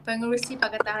selaku pengerusi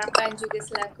Pakatan Harapan juga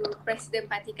selaku Presiden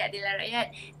Parti Keadilan Rakyat.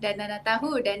 Dan Nana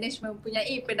tahu Dhanesh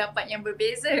mempunyai pendapat yang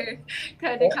berbeza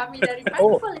kerana kami dari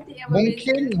parti politik yang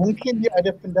berbeza. Mungkin dia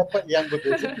ada pendapat yang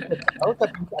berbeza. Kita tak tahu,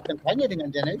 tapi kita akan tanya dengan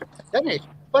Dhanesh. Dhanesh,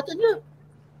 patutnya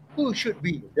who should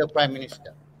be the Prime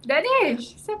Minister?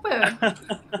 Dhanesh, siapa?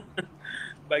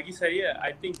 Bagi saya,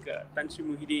 I think Tan Sri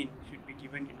Muhyiddin should be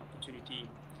given an opportunity.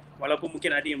 Walaupun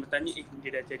mungkin ada yang bertanya, dia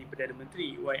dah jadi Perdana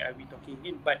Menteri, why are we talking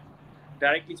him? But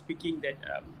directly speaking that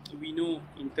we know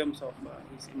in terms of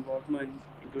his involvement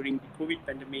during the COVID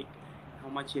pandemic,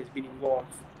 how much he has been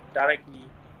involved directly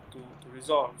to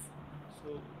resolve.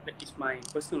 So that is my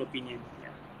personal opinion.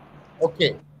 Yeah.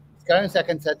 Okay, sekarang saya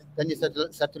akan tanya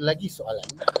satu lagi soalan.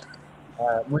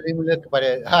 Mula-mula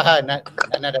kepada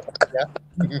Nana dapat kerja.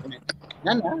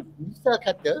 Nana, misal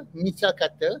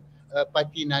kata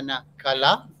parti Nana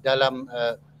kalah dalam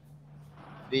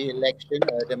the election,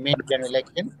 the main general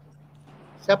election,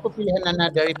 siapa pilihan Nana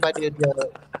daripada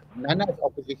Nana's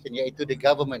opposition, iaitu the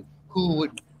government, who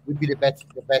would be the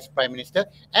best prime minister?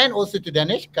 And also to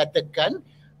Dhanesh, katakan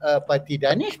parti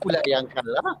Dhanesh pula yang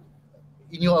kalah,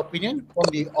 in your opinion, from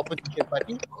the opposition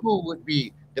party, who would be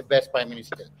the best prime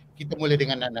minister? Kita mula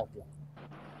dengan Nana pula.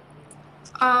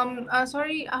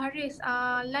 Sorry Haris,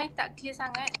 line tak clear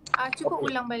sangat. Cuba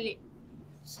ulang balik.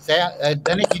 Saya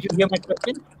Dhanesh, did you hear my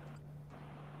question?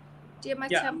 Dia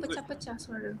macam pecah-pecah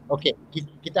suara. Okay,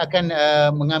 kita akan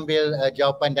mengambil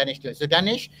jawapan Dhanesh dulu. So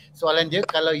Dhanesh, soalan dia,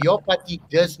 kalau your party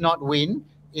does not win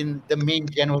in the main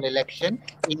general election,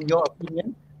 in your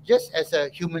opinion, just as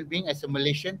a human being, as a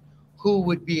Malaysian, who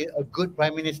would be a good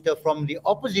prime minister from the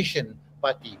opposition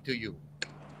party to you?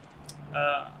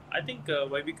 I think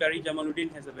YB Kari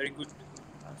Jamaluddin has a very good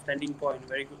standing point,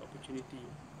 very good opportunity.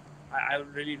 I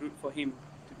would really root for him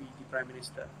to be the Prime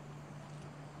Minister.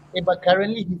 But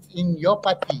currently he's in your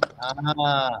party.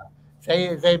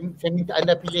 Saya minta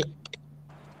anda pilih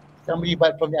somebody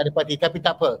from the other party, tapi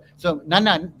tak apa. So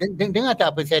Nana, dengar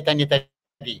tak apa saya tanya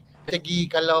tadi? Segi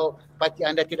kalau parti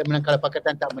anda tidak menang, kalau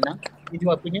Pakatan tak menang, in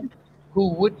your opinion, who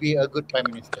would be a good Prime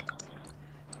Minister?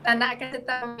 Nak akan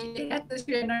tetap memilih Dato'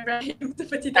 Sri Anwar Ibrahim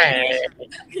seperti tadi.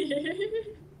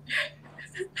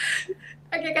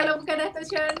 Okey, kalau bukan Dato'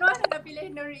 Sri Anwar, akan pilih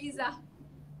Nur Izzah.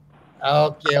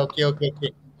 Okay.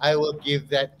 I will give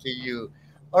that to you.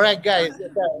 Alright guys,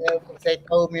 saya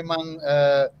tahu memang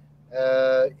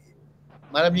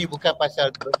malam ni bukan pasal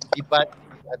debat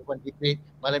ataupun debate.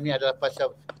 Malam ni adalah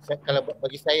pasal, kalau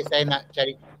bagi saya nak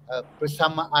cari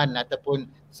persamaan ataupun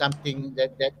something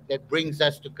that brings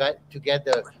us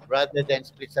together rather than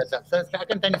split us up. So saya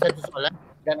akan tanya satu soalan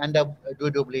dan anda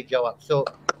dua-dua boleh jawab. So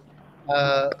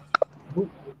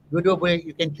dua-dua boleh,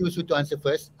 you can choose who to answer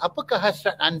first. Apakah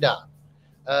hasrat anda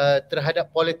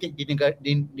terhadap politik di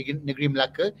negeri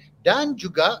Melaka dan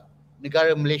juga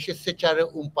negara Malaysia secara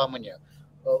umpamanya?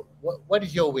 What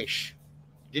is your wish?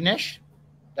 Dhanesh?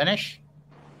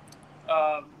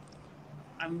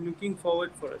 I'm looking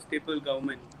forward for a stable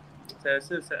government. Saya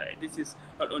rasa this is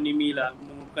not only me lah,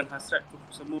 bukan hasrat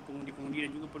semua pengundi-pengundi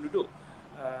dan juga penduduk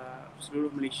seluruh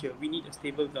Malaysia. We need a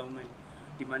stable government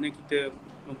di mana kita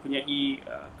mempunyai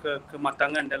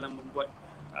kematangan dalam membuat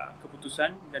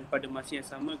keputusan, dan pada masa yang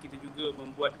sama kita juga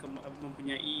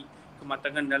mempunyai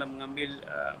kematangan dalam mengambil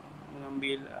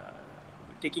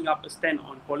taking up a stand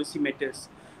on policy matters.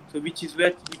 So which is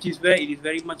where it is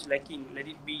very much lacking, let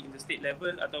it be in the state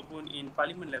level ataupun in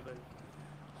parliament level.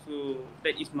 So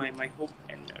that is my hope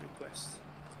and request.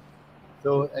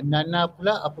 So Nana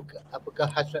pula, apakah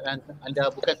hasrat anda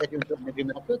bukan saja untuk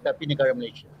negeri Melaka tapi negara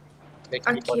Malaysia?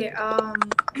 Okey,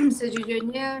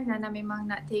 sejujurnya Nana memang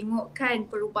nak tengokkan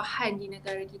perubahan di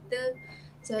negara kita.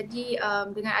 Jadi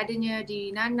dengan adanya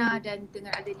diri Nana dan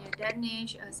dengan adanya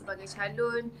Dhanesh sebagai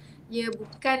calon, ia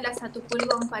bukanlah satu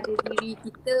peluang pada diri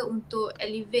kita untuk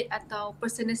elevate atau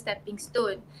personal stepping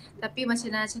stone. Tapi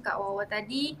macam Nana cakap awal-awal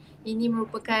tadi, ini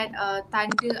merupakan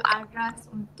tanda aras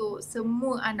untuk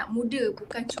semua anak muda,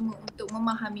 bukan cuma untuk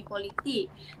memahami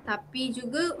politik, tapi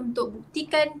juga untuk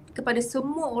buktikan kepada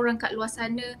semua orang kat luar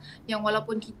sana yang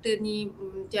walaupun kita ni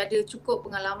tiada cukup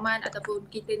pengalaman ataupun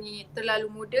kita ni terlalu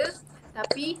muda,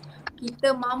 tapi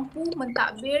kita mampu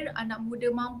mentadbir, anak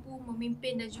muda mampu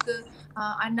memimpin dan juga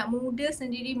anak muda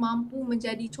sendiri mampu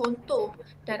menjadi contoh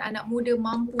dan anak muda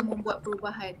mampu membuat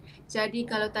perubahan. Jadi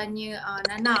kalau tanya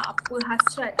Nana apa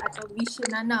hasrat atau vision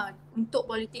Nana untuk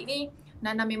politik ni,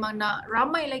 Nana memang nak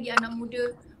ramai lagi anak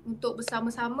muda untuk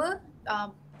bersama-sama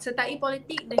sertai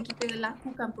politik dan kita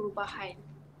lakukan perubahan.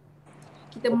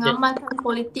 Kita mengamalkan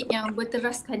politik yang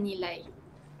berteraskan nilai.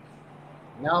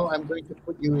 Now I'm going to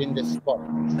put you in the spot.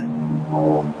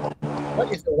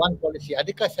 What is the one policy?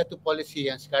 Adakah satu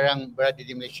policy yang sekarang berada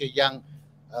di Malaysia yang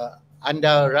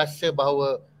anda rasa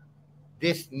bahawa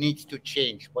this needs to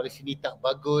change? Polisi ni tak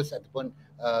bagus ataupun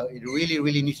it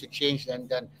really needs to change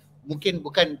dan mungkin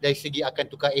bukan dari segi akan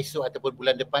tukar esok ataupun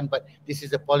bulan depan, but this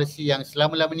is a policy yang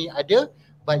selama-lama ni ada,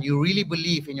 but you really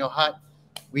believe in your heart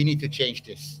we need to change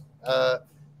this.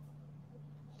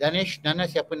 Dhanesh, Nana,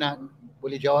 siapa nak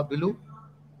boleh jawab dulu?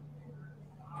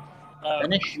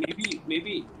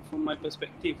 Maybe from my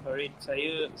perspective, Farid,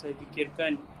 saya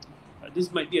fikirkan this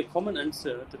might be a common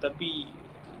answer, tetapi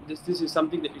this is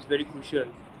something that is very crucial,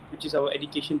 which is our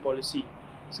education policy.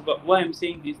 Sebab why I'm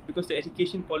saying this, because the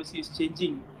education policy is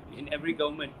changing in every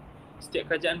government.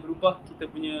 Setiap kerajaan berubah, kita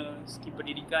punya segi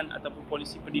pendidikan ataupun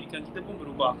polisi pendidikan kita pun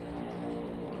berubah.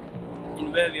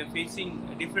 In where we are facing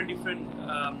different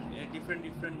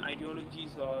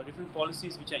ideologies or different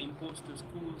policies which are imposed to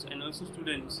schools and also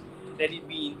students. Let it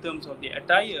be in terms of their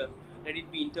attire, let it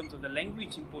be in terms of the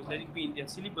language imposed, let it be in their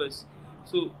syllabus.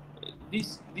 So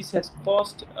this has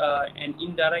caused an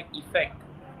indirect effect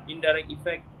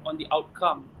on the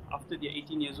outcome after they're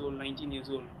 18 years old, 19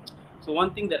 years old. So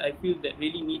one thing that I feel that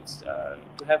really needs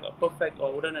to have a perfect,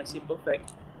 or wouldn't I say perfect,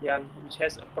 which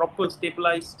has a proper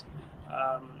stabilized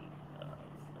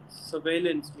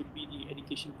surveillance would be the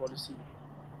education policy.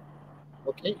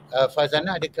 Okay,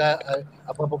 Farzana, adakah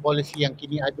apa-apa polisi yang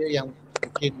kini ada yang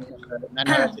mungkin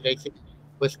Nana rasa dari segi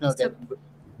personal dan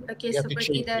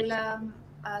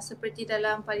seperti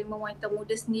dalam Parlimen Wanita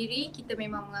Muda sendiri, kita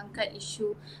memang mengangkat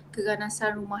isu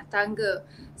keganasan rumah tangga.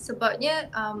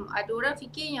 Sebabnya ada orang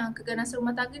fikir yang keganasan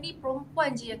rumah tangga ni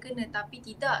perempuan je yang kena, tapi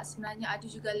tidak, sebenarnya ada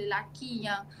juga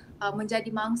lelaki yang menjadi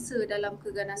mangsa dalam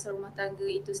keganasan rumah tangga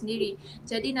itu sendiri.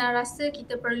 Jadi Nana rasa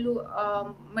kita perlu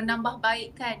menambah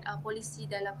baikkan polisi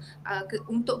dalam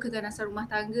untuk keganasan rumah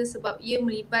tangga, sebab ia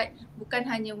melibat bukan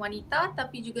hanya wanita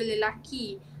tapi juga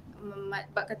lelaki.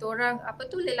 bak kata orang apa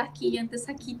tu, lelaki yang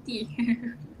tersakiti.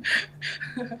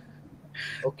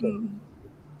 Okay.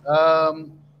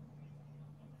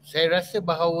 Saya rasa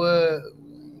bahawa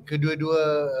kedua-dua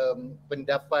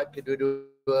pendapat,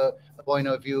 kedua-dua point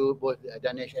of view, both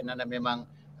Dhanesh and Nana memang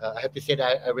I have to say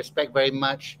that I respect very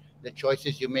much the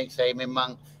choices you make. Saya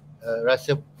memang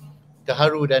rasa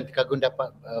terharu dan terkagum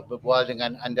dapat berbual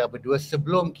dengan anda berdua.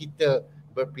 Sebelum kita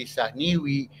berpisah ni,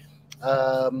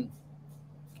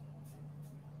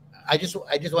 I just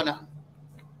want to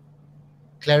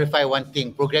clarify one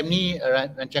thing. Program ni,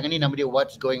 rancangan ni nama dia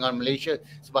What's Going on Malaysia,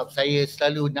 sebab saya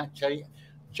selalu nak cari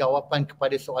jawapan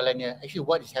kepada soalannya, actually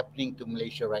what is happening to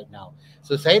Malaysia right now.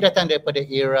 So saya datang daripada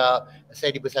era,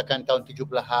 saya dibesarkan tahun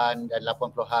 70-an dan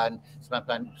 80-an,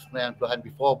 90-an,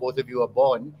 before both of you were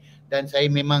born, dan saya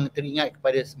memang teringat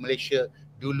kepada Malaysia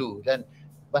dulu. Dan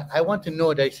but I want to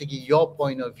know dari segi your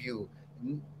point of view,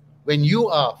 when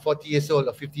you are 40 years old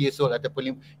or 50 years old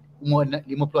ataupun umur 50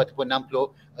 ataupun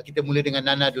 60, kita mula dengan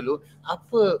Nana dulu,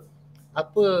 apa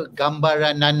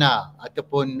gambaran Nana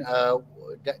ataupun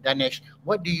Dhanesh,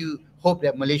 what do you hope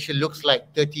that Malaysia looks like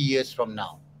 30 years from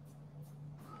now?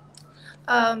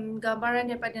 Gambaran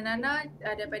daripada Nana,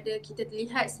 daripada kita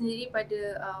lihat sendiri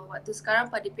pada waktu sekarang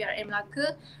pada PRM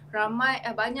Melaka,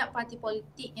 banyak parti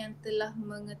politik yang telah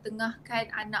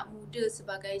mengetengahkan anak muda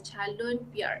sebagai calon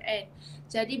PRN.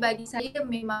 Jadi bagi saya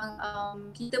memang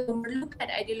kita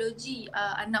memerlukan ideologi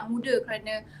anak muda,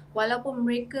 kerana walaupun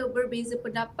mereka berbeza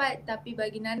pendapat, tapi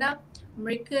bagi Nana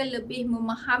mereka lebih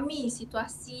memahami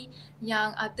situasi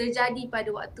yang terjadi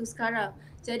pada waktu sekarang.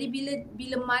 Jadi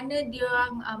bila mana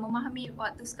diorang memahami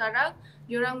waktu sekarang,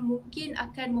 diorang mungkin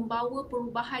akan membawa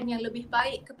perubahan yang lebih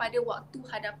baik kepada waktu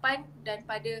hadapan. Dan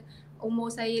pada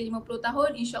umur saya 50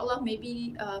 tahun, insyaAllah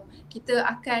maybe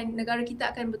negara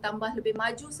kita akan bertambah lebih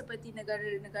maju seperti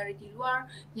negara-negara di luar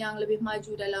yang lebih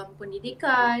maju dalam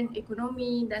pendidikan,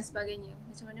 ekonomi dan sebagainya.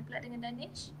 Macam mana pula dengan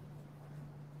Dhanesh?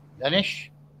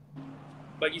 Dhanesh?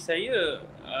 Bagi saya,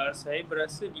 saya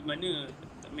berasa di mana,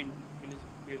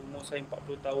 umur saya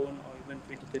 40 tahun or even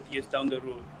 20-30 years down the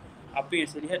road, apa yang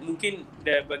saya lihat, mungkin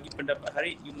bagi pendapat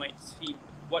Harid, you might see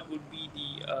what would be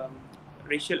the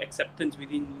racial acceptance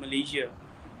within Malaysia.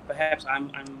 Perhaps I'm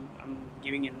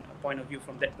giving a point of view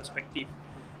from that perspective,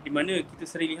 di mana kita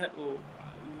sering lihat,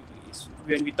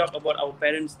 when we talk about our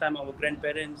parents' time, our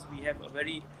grandparents, we have a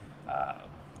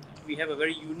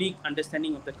very unique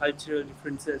understanding of the cultural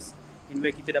differences in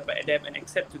where kita dapat adapt and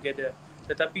accept together.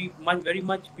 Tetapi very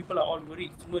much people are all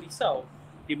worried, semua risau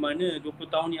di mana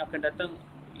 20 tahun yang akan datang,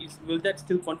 will that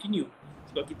still continue?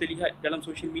 Sebab kita lihat dalam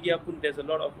social media pun there's a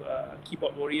lot of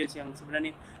keyboard warriors yang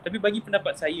sebenarnya, tapi bagi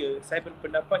pendapat saya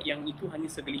berpendapat yang itu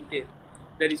hanya segelintir.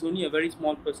 There is only a very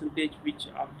small percentage which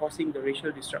are causing the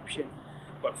racial disruption.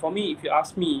 But for me, if you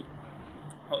ask me,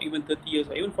 or even 30 years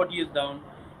or even 40 years down,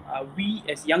 we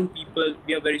as young people,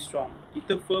 we are very strong. We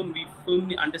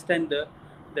firmly understand the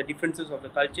differences of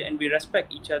the culture and we respect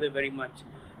each other very much.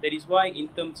 That is why in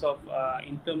terms of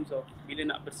bila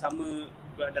nak bersama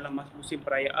dalam musim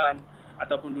perayaan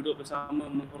ataupun duduk bersama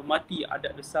menghormati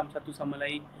adat besar satu sama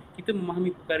lain, kita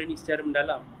memahami perkara ini secara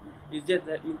mendalam. It's just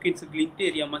that mungkin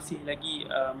segelintir yang masih lagi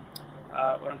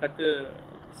orang kata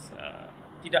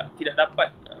tidak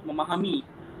dapat memahami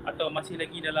atau masih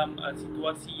lagi dalam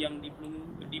situasi yang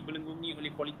dibelenggungi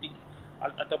oleh politik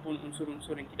ataupun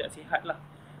unsur-unsur yang tidak sihat lah.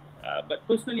 But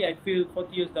personally, I feel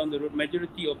 40 years down the road,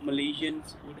 majority of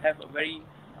Malaysians would have a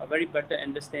very better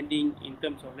understanding in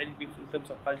terms of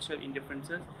cultural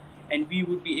indifferences, and we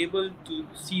would be able to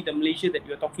see the Malaysia that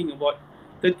we are talking about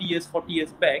 30 years, 40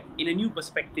 years back in a new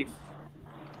perspective,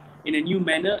 in a new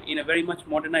manner, in a very much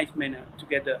modernized manner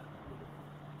together.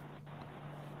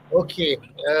 Okay,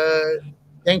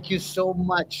 thank you so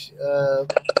much,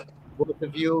 both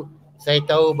of you. Saya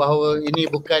tahu bahawa ini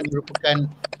bukan merupakan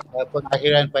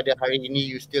pengakhiran pada hari ini.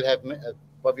 You still have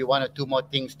probably one or two more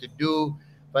things to do.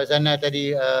 Farzana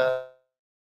tadi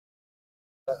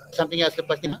something else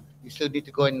lepas ni, you still need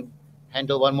to go and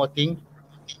handle one more thing.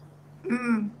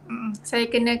 Saya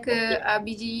kena ke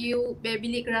BGU,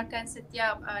 bilik gerakan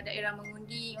setiap daerah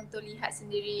mengundi untuk lihat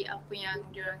sendiri apa yang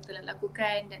diorang telah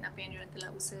lakukan dan apa yang diorang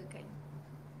telah usahakan.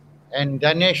 And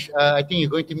Dhanesh, I think you're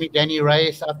going to meet Danny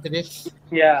Rice after this.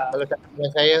 Yeah. Kalau tak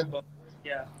salah saya.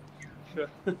 Yeah.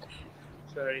 Sure.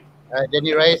 Sorry.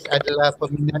 Danny Rice adalah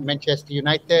peminat Manchester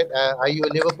United. Are you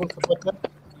a Liverpool supporter?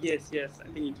 Yes. I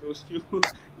think he chose you.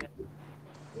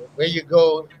 Where you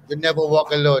go, you never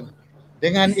walk alone.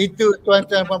 Dengan itu,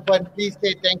 tuan-tuan dan puan-puan, please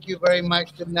say thank you very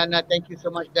much to Nana. Thank you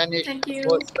so much, Dhanesh. Thank you.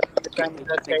 For spending the time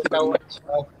with us. Saya tahu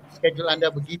schedule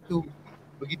anda begitu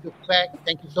begitu fact.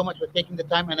 Thank you so much for taking the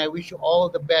time, and I wish you all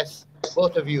the best,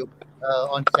 both of you,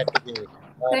 on Saturday.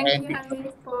 Thank And you,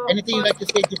 Hanif, for anything you'd like to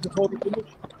say just before we finish?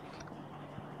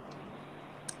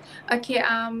 Okay,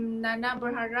 Nana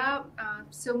berharap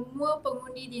semua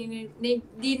pengundi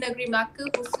di negeri Melaka,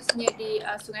 khususnya di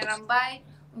Sungai Rambai,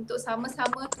 untuk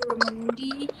sama-sama turun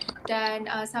mengundi dan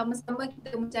sama-sama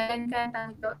kita menjalankan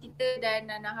tanggungjawab kita, dan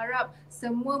Nana harap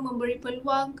semua memberi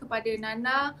peluang kepada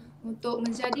Nana untuk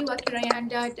menjadi wakil rakyat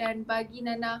anda, dan bagi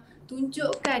Nana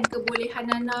tunjukkan kebolehan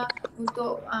Nana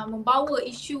untuk membawa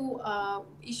isu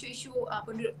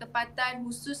penduduk tempatan,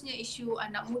 khususnya isu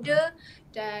anak muda,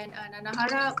 dan Nana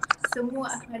harap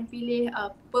semua akan pilih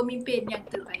pemimpin yang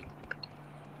terbaik.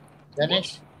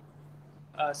 Dhanesh?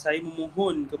 Saya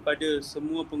memohon kepada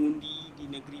semua pengundi di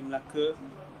negeri Melaka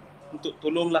untuk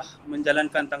tolonglah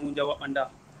menjalankan tanggungjawab anda.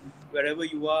 Wherever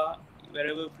you are,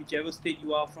 whichever state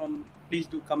you are from, please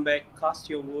do come back, cast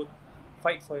your vote,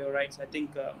 fight for your rights. I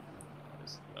think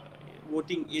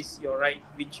voting is your right,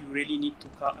 which you really need to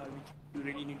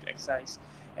exercise.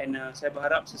 And saya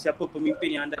berharap sesiapa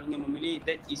pemimpin yang anda ingin memilih,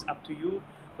 that is up to you,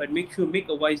 but make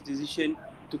a wise decision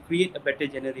to create a better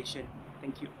generation.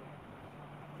 Thank you.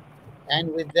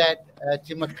 And with that,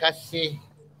 terima kasih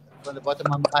from the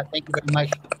bottom of my heart. Thank you very much,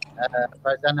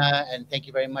 Farzana, and thank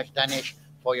you very much, Dhanesh,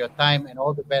 for your time, and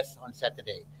all the best on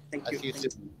Saturday. Thank I'll you. see you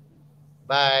soon.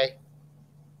 Bye.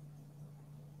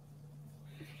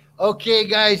 Okay,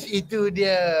 guys, itu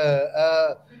dia.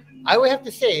 I would have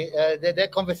to say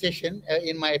that conversation,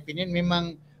 in my opinion,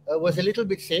 memang was a little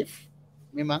bit safe,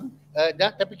 memang.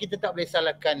 Tapi kita tak boleh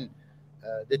salahkan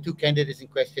the two candidates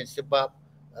in question sebab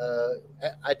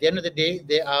at the end of the day,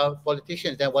 they are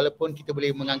politicians, dan walaupun kita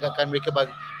boleh menganggapkan mereka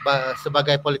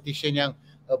sebagai politician yang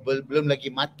belum lagi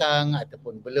matang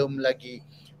ataupun belum lagi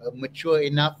mature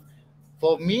enough,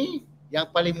 for me, yang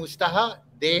paling mustahak,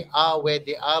 they are where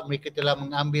they are. Mereka telah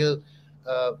mengambil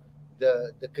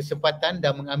the kesempatan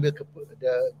dan mengambil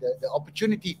the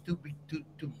opportunity to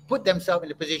put themselves in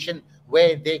a position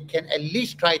where they can at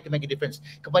least try to make a difference.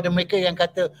 Kepada mereka yang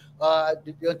kata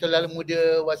dia terlalu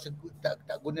muda, tak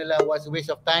gunalah, was a waste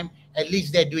of time, at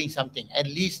least they're doing something. At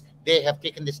least they have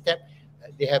taken the step,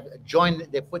 they have joined,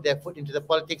 they put their foot into the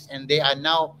politics, and they are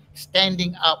now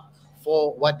standing up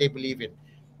for what they believe in.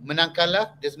 Menang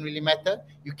kalah doesn't really matter.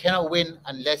 You cannot win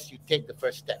unless you take the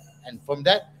first step. And from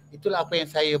that, itulah apa yang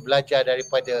saya belajar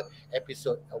daripada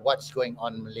episode What's Going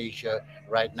On Malaysia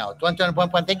right now. Tuan-tuan dan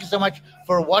puan-puan, thank you so much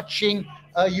for watching.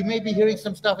 You may be hearing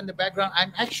some stuff in the background.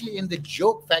 I'm actually in the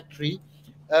joke factory,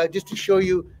 just to show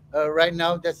you right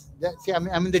now. See, I'm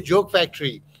in the joke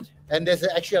factory, and there's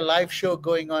actually a live show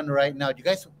going on right now. Do you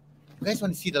guys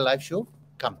want to see the live show?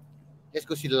 Come, let's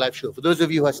go see the live show. For those of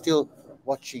you who are still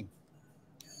watching.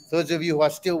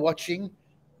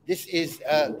 This is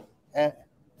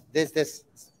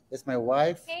there's my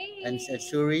wife, hey, and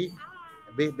Suri,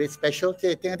 a bit special.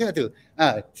 Tengok tu.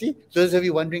 See, those of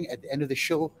you wondering at the end of the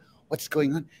show what's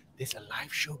going on, there's a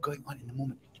live show going on in the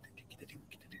moment. Kita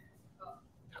tengok.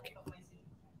 Okay.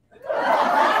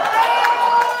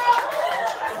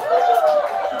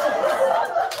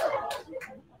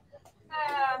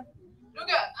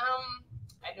 Luga,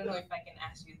 I don't know if I can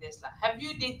ask you this. Have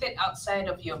you dated outside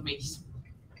of your race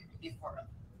before?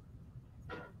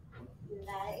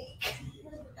 Like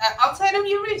outside of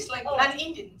your race, like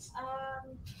non-Indians?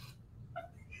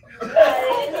 Not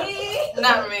really.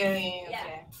 Not really. Yeah.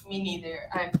 Okay. Me neither.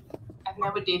 I've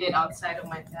never dated outside of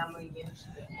my family yet.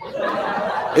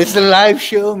 It's a live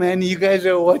show, man. You guys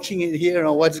are watching it here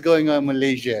on What's Going On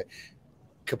Malaysia.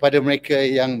 Kepada mereka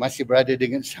yang masih berada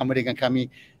sama dengan kami.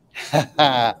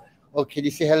 Okay,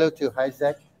 you say hello to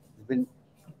Isaac. He's been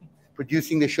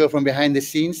producing the show from behind the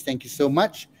scenes. Thank you so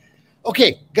much.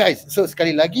 Okay, guys. So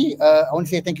sekali lagi, I want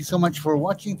to say thank you so much for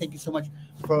watching. Thank you so much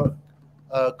for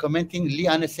commenting.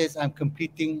 Liana says I'm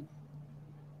completing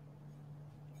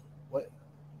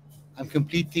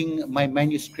my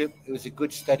manuscript. It was a good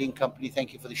studying company.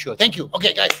 Thank you for the show. Thank you.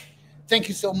 Okay, guys.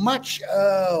 Thank you so much.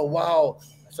 Wow.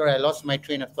 Sorry, I lost my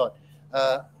train of thought.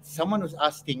 Someone was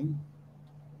asking,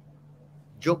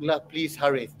 Jogla, please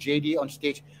hurry. JD on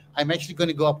stage. I'm actually going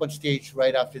to go up on stage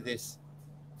right after this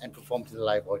and perform to the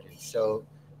live audience. So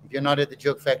if you're not at the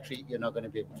Joke Factory, you're not going to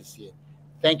be able to see it.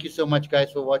 Thank you so much, guys,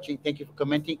 for watching. Thank you for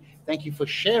commenting. Thank you for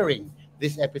sharing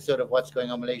this episode of What's Going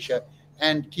On Malaysia.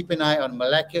 And keep an eye on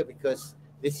Melaka, because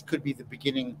this could be the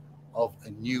beginning of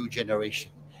a new generation.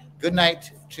 Good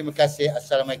night. Terima kasih.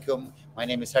 Assalamualaikum. My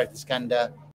name is Harith Iskandar.